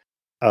year.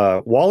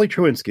 Wally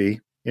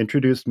Truinsky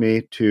introduced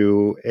me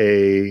to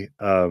a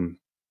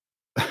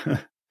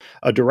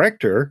a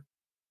director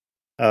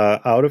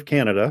out of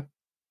Canada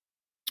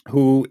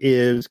who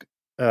is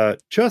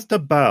just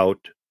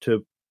about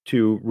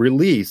to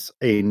release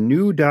a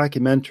new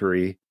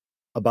documentary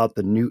about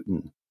the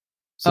Newton.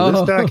 So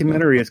this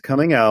documentary is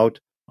coming out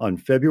on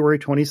February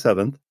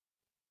 27th.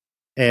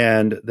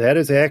 And that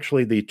is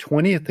actually the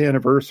 20th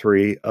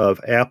anniversary of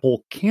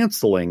Apple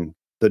canceling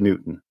the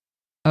Newton.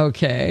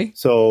 Okay.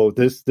 So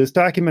this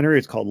documentary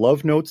is called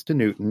Love Notes to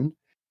Newton,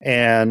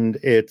 and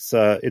it's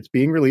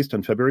being released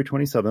on February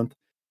 27th.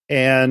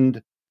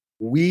 And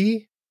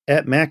we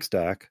at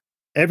MaxDoc,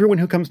 everyone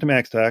who comes to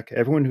MaxDoc,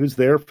 everyone who's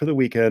there for the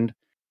weekend,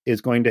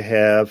 is going to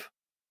have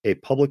a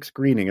public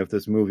screening of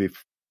this movie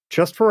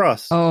just for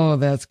us. Oh,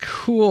 that's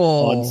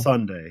cool. On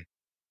Sunday.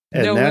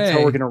 And that's how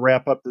we're going to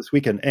wrap up this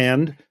weekend.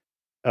 And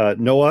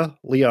Noah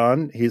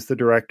Leon, he's the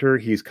director.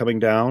 He's coming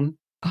down,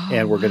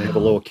 and we're going to have a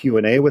little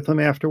Q&A with him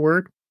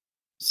afterward.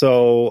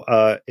 So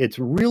it's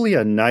really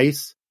a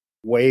nice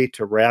way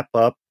to wrap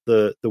up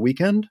the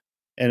weekend,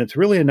 and it's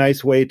really a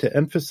nice way to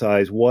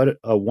emphasize what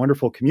a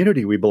wonderful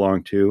community we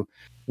belong to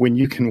when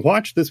you can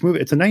watch this movie.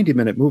 It's a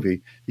 90-minute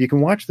movie. You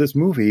can watch this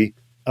movie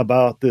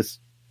about this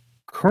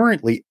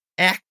currently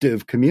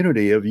active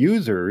community of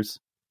users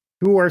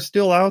who are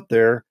still out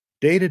there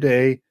day to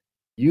day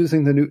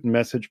using the Newton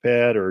message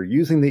pad or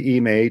using the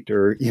eMate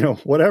or,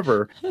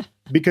 whatever,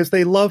 because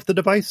they love the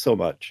device so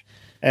much.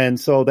 And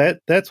so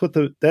that's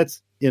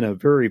in a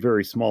very,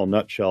 very small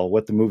nutshell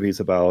what the movie's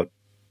about.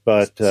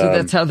 But so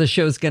that's how the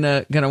show's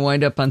gonna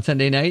wind up on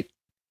Sunday night.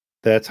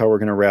 That's how we're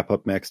gonna wrap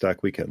up MaxDoc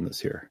weekend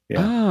this year.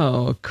 Yeah.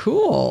 Oh,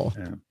 cool.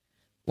 Yeah.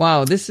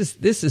 Wow, this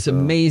is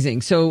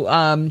amazing.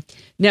 So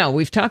now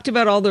we've talked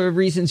about all the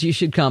reasons you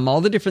should come, all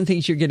the different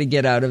things you're going to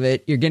get out of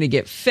it. You're going to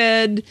get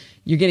fed.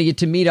 You're going to get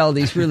to meet all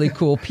these really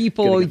cool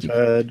people.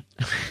 You're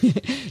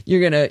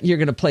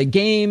gonna play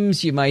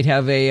games. You might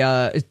have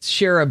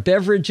share a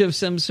beverage of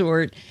some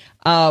sort.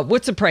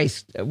 What's the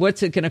price?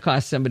 What's it going to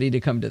cost somebody to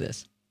come to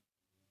this?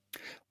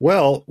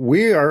 Well,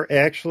 we are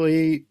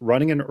actually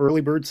running an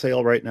early bird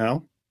sale right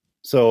now.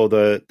 So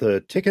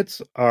the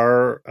tickets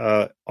are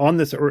on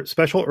this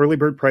special early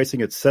bird pricing.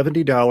 It's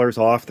 $70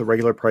 off the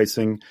regular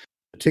pricing.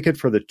 The ticket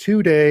for the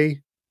 2-day,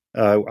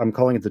 I'm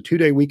calling it the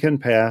 2-day weekend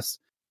pass,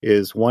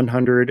 is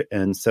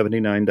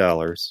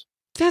 $179.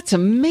 That's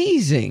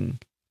amazing.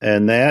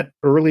 And that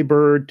early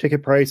bird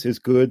ticket price is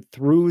good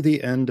through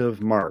the end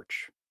of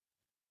March.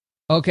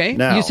 Okay.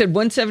 Now, you said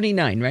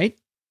 $179, right?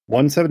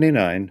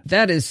 $179.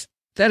 That is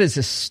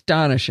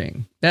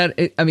astonishing.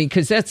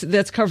 Because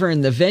that's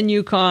covering the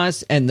venue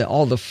costs and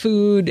all the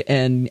food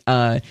and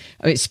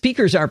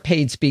speakers aren't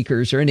paid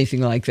speakers or anything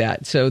like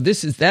that. So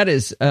that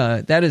is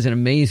an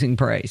amazing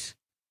price.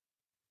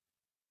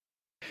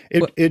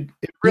 It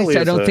really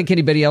is. I don't think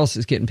anybody else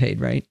is getting paid,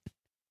 right?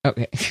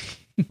 Okay,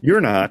 you're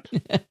not.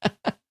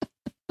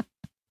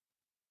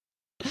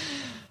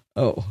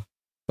 Oh,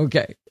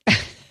 okay.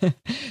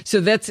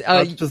 So that's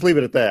I'll just leave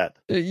it at that.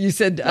 You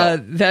said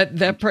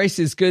that price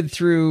is good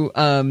through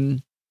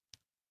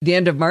the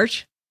end of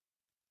March.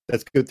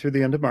 That's good through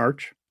the end of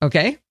March.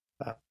 Okay.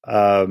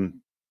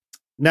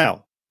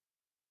 Now,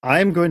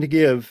 I'm going to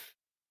give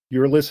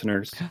your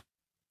listeners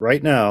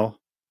right now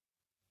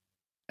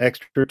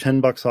extra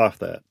 $10 off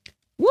that.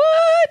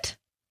 What?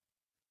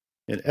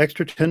 An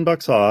extra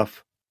 $10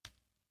 off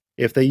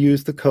if they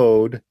use the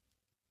code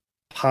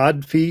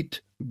PodFeet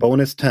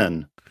bonus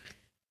 10.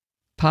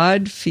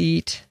 Pod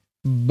Feet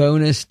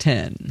bonus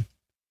 10.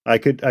 I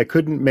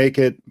couldn't make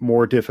it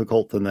more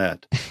difficult than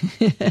that.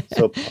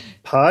 So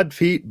Pod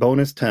Feet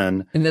bonus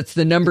 10. And that's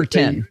the number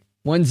 10. 10.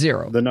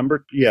 The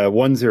number,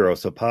 10.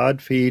 So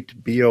Pod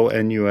Feet,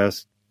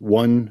 BONUS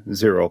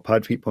 10,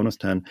 Pod Feet bonus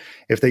 10.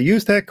 If they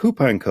use that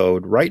coupon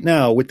code right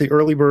now with the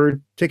early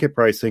bird ticket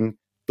pricing,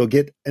 they'll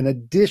get an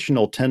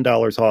additional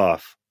 $10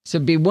 off. So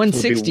it'd be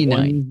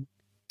 $169.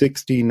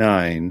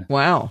 $169.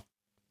 Wow.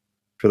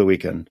 For the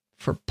weekend.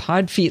 For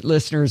Pod Feet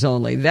listeners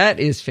only. That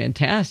is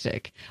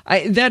fantastic.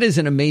 That is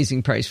an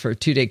amazing price for a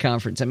 2-day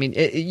conference. I mean,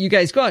 you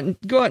guys go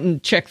out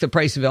and check the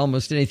price of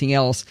almost anything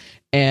else,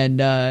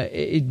 and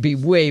it'd be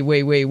way,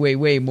 way, way, way,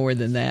 way more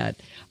than that.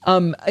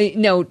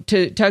 Now,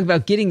 to talk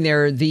about getting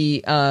there,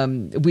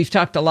 we've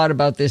talked a lot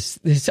about this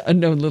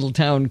unknown little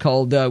town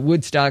called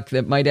Woodstock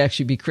that might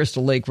actually be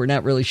Crystal Lake. We're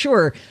not really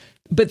sure.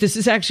 But this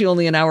is actually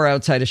only an hour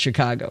outside of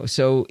Chicago.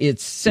 So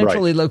it's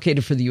centrally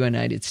located for the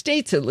United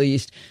States, at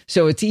least.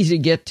 So it's easy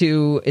to get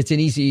to. It's an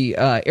easy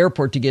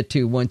airport to get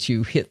to once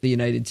you hit the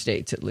United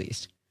States, at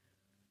least.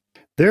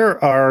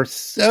 There are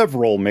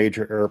several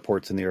major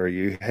airports in the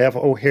area. You have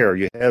O'Hare,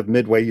 you have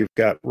Midway, you've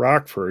got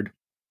Rockford.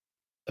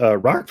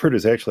 Rockford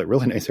is actually a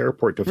really nice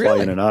airport to fly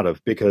in and out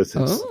of because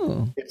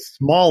it's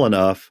small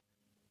enough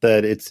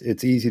that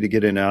it's easy to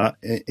get in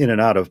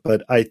and out of.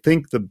 But I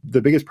think the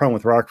biggest problem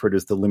with Rockford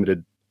is the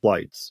limited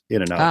flights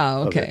in and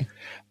out. Okay.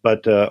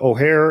 But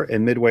O'Hare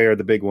and Midway are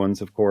the big ones,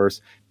 of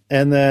course.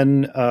 And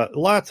then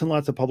lots and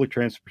lots of public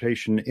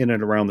transportation in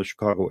and around the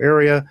Chicago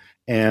area.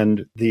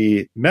 And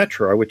the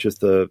Metra, which is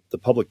the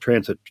public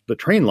transit, the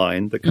train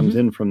line that comes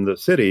in from the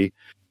city,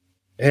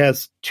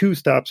 has 2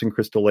 stops in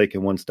Crystal Lake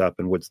and 1 stop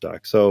in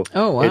Woodstock. So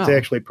it's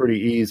actually pretty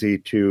easy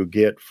to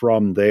get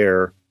from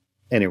there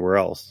anywhere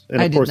else.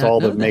 And of course, all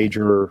the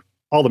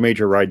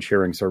major ride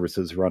sharing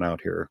services run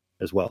out here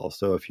as well.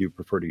 So if you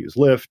prefer to use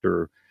Lyft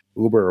or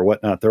Uber or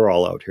whatnot, they're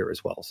all out here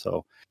as well.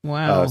 So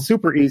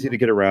super easy to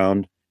get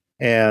around.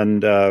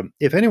 And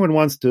if anyone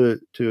wants to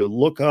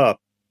look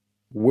up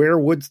where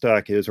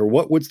Woodstock is or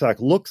what Woodstock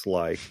looks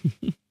like,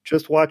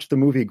 just watch the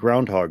movie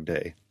Groundhog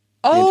Day.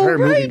 The entire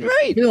movie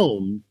was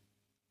filmed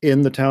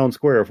in the town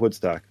square of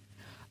Woodstock.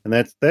 And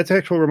that's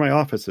actually where my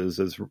office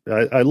is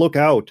I look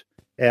out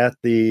at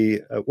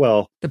the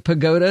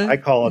pagoda. I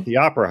call it the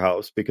Opera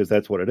House because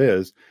that's what it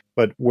is.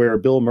 But where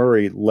Bill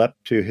Murray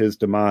leapt to his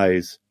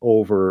demise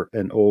over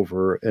and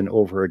over and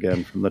over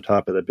again from the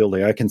top of that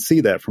building. I can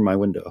see that from my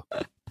window.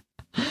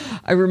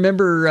 I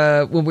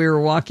remember when we were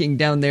walking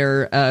down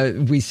there,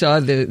 we saw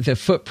the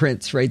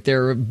footprints right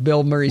there.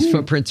 Bill Murray's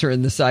footprints are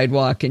in the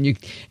sidewalk, and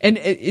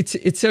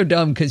it's so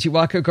dumb because you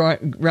walk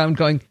around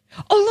going,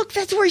 "Oh, look,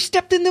 that's where he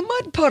stepped in the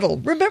mud puddle.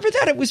 Remember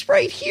that? It was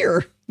right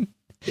here."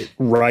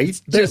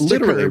 Right there,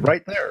 literally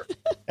right there.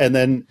 And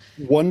then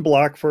 1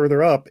 block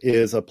further up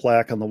is a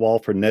plaque on the wall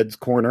for Ned's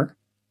Corner.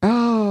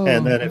 Oh.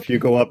 And then if you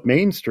go up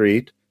Main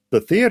Street, the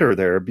theater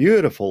there,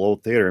 beautiful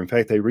old theater. In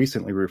fact, they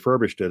recently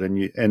refurbished it.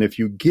 And if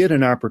you get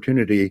an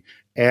opportunity,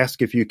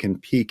 ask if you can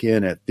peek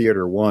in at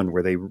Theater 1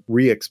 where they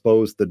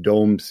re-exposed the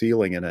domed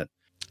ceiling in it.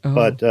 Oh.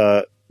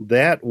 But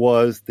that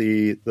was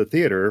the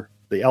theater,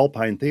 the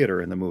Alpine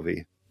Theater in the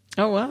movie.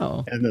 Oh,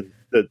 wow. And then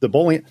the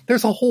bowling,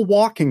 there's a whole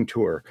walking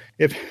tour.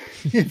 If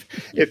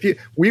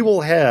we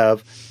will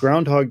have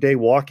Groundhog Day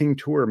walking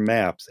tour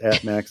maps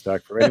at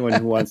MaxDoc for anyone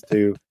who wants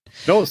to.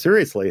 No,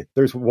 seriously,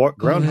 there's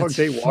Groundhog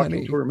Day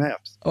walking tour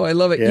maps. Oh, I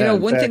love it. Yeah,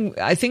 one thing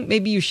I think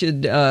maybe you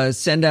should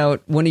send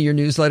out, one of your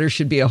newsletters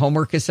should be a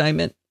homework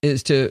assignment,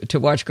 is to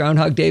watch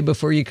Groundhog Day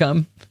before you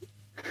come.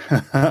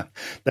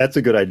 That's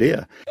a good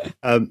idea.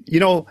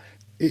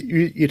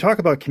 You talk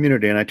about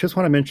community, and I just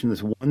want to mention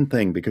this one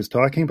thing because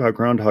talking about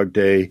Groundhog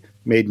Day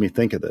made me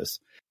think of this.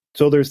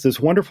 So there's this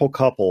wonderful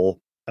couple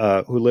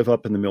who live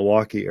up in the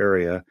Milwaukee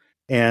area,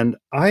 and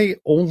I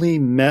only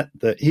met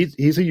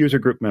he's a user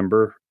group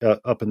member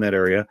up in that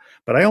area,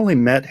 but I only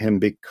met him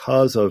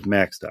because of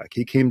MaxDoc.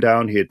 He came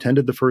down, he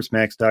attended the first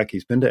MaxDoc,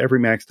 he's been to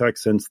every MaxDoc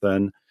since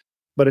then,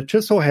 but it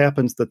just so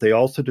happens that they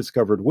also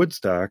discovered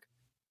Woodstock,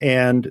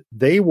 and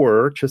they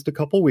were, just a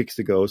couple weeks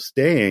ago,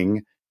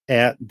 staying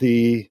at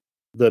the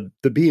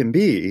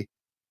B&B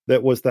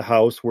that was the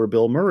house where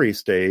Bill Murray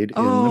stayed in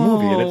the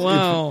movie.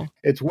 And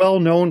it's well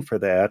known for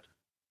that.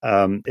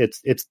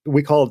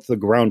 We call it the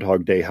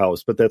Groundhog Day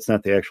house, but that's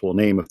not the actual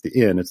name of the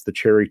inn. It's the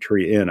Cherry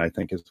Tree Inn, I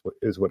think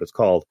is what it's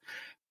called.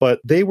 But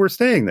they were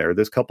staying there.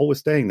 This couple was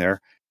staying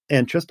there.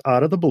 And just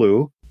out of the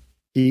blue,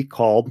 he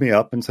called me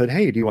up and said,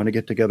 "Hey, do you want to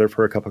get together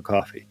for a cup of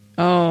coffee?"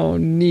 Oh,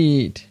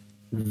 neat.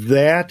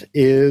 That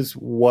is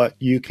what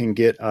you can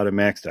get out of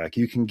MaxDoc.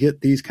 You can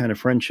get these kind of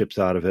friendships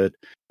out of it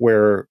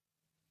where,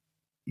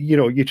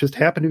 you just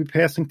happen to be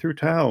passing through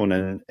town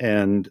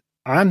and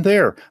I'm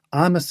there.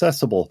 I'm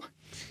accessible.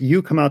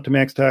 You come out to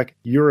MaxDoc,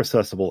 you're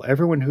accessible.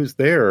 Everyone who's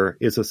there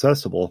is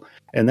accessible.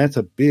 And that's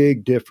a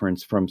big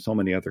difference from so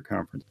many other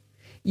conferences.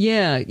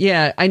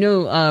 Yeah. I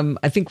know.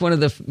 I think one of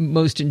the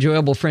most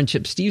enjoyable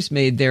friendships Steve's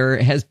made there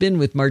has been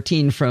with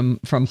Martine from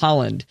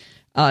Holland.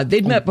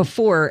 They'd met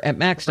before at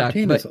MacStock. Our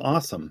team is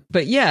awesome.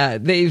 But yeah,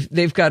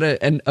 they've got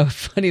a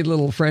funny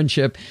little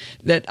friendship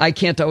that I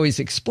can't always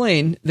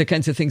explain the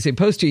kinds of things they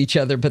post to each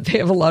other, but they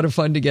have a lot of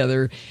fun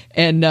together.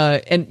 And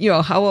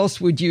how else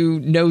would you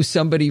know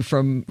somebody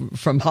from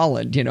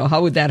Holland?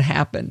 How would that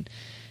happen?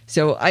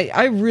 So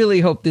I really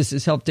hope this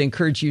has helped to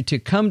encourage you to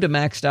come to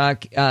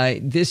MacStock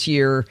this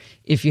year.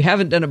 If you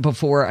haven't done it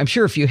before, I'm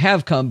sure if you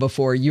have come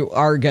before, you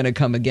are going to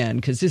come again,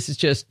 because this is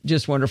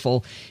just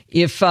wonderful.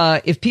 If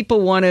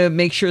people want to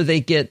make sure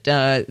they get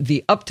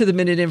the up to the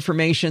minute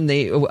information,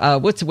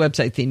 what's the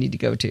website they need to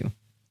go to?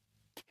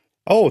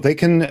 Oh, they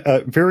can,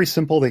 very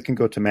simple. They can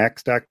go to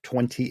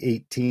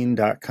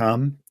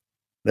macstock2018.com.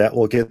 That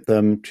will get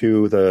them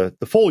to the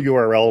full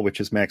URL, which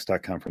is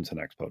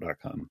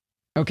macstockconferenceandexpo.com.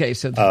 Okay,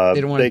 so they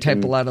don't want to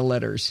type a lot of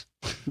letters.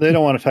 They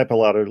don't want to type a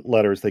lot of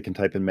letters. They can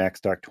type in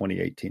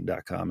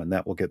macstock2018.com, and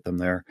that will get them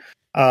there.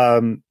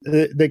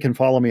 They can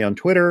follow me on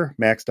Twitter,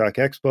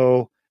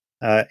 MacStockExpo.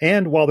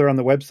 And while they're on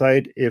the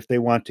website, if they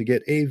want to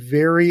get a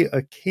very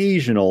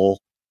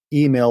occasional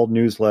email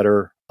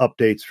newsletter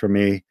updates from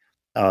me,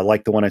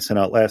 like the one I sent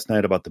out last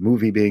night about the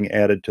movie being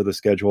added to the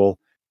schedule,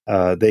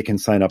 they can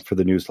sign up for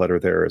the newsletter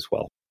there as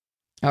well.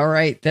 All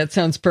right. That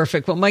sounds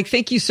perfect. Well, Mike,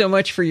 thank you so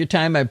much for your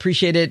time. I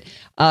appreciate it.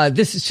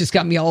 This has just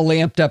got me all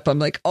lamped up. I'm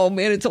like, oh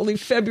man, it's only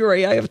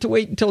February. I have to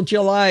wait until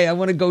July. I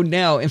want to go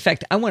now. In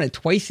fact, I want it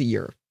twice a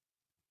year.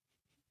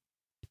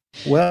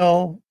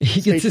 Well,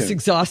 he gets this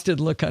exhausted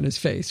look on his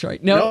face,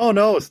 right?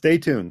 No, stay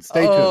tuned.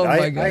 Stay tuned.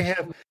 My gosh. I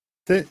have,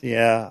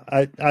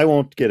 I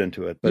won't get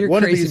into it, but You're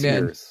one crazy, of these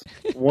man. years,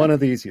 one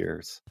of these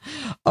years.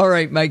 All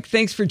right, Mike,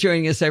 thanks for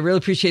joining us. I really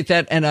appreciate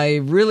that. And I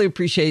really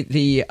appreciate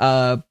the,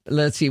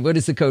 let's see, what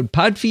is the code?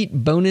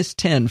 Podfeet bonus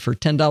 10 for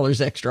 $10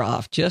 extra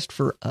off, just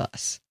for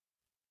us.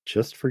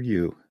 Just for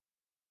you.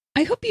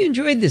 I hope you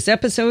enjoyed this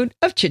episode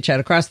of Chit Chat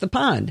Across the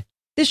Pond.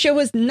 This show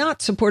is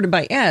not supported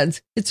by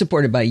ads. It's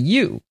supported by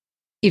you.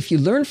 If you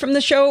learned from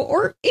the show,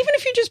 or even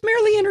if you're just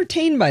merely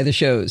entertained by the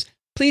shows,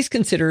 please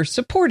consider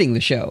supporting the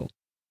show.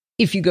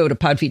 If you go to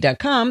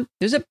podfeet.com,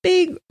 there's a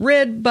big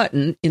red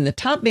button in the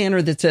top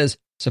banner that says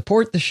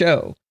support the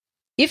show.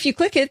 If you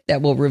click it,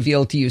 that will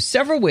reveal to you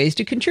several ways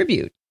to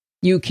contribute.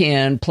 You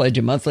can pledge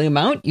a monthly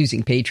amount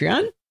using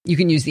Patreon. You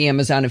can use the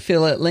Amazon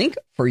affiliate link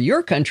for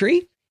your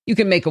country. You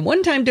can make a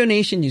one-time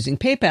donation using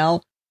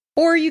PayPal,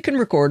 or you can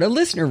record a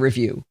listener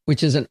review,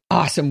 which is an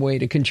awesome way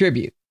to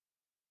contribute.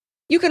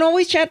 You can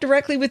always chat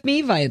directly with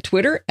me via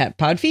Twitter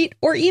 @Podfeet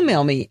or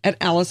email me at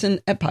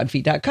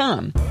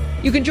allison@podfeet.com.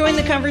 You can join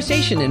the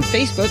conversation in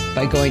Facebook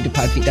by going to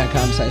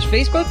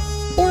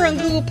podfeet.com/Facebook or on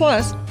Google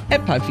Plus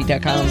at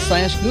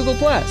podfeet.com/Google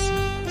Plus.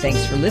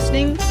 Thanks for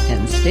listening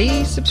and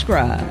stay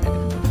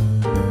subscribed.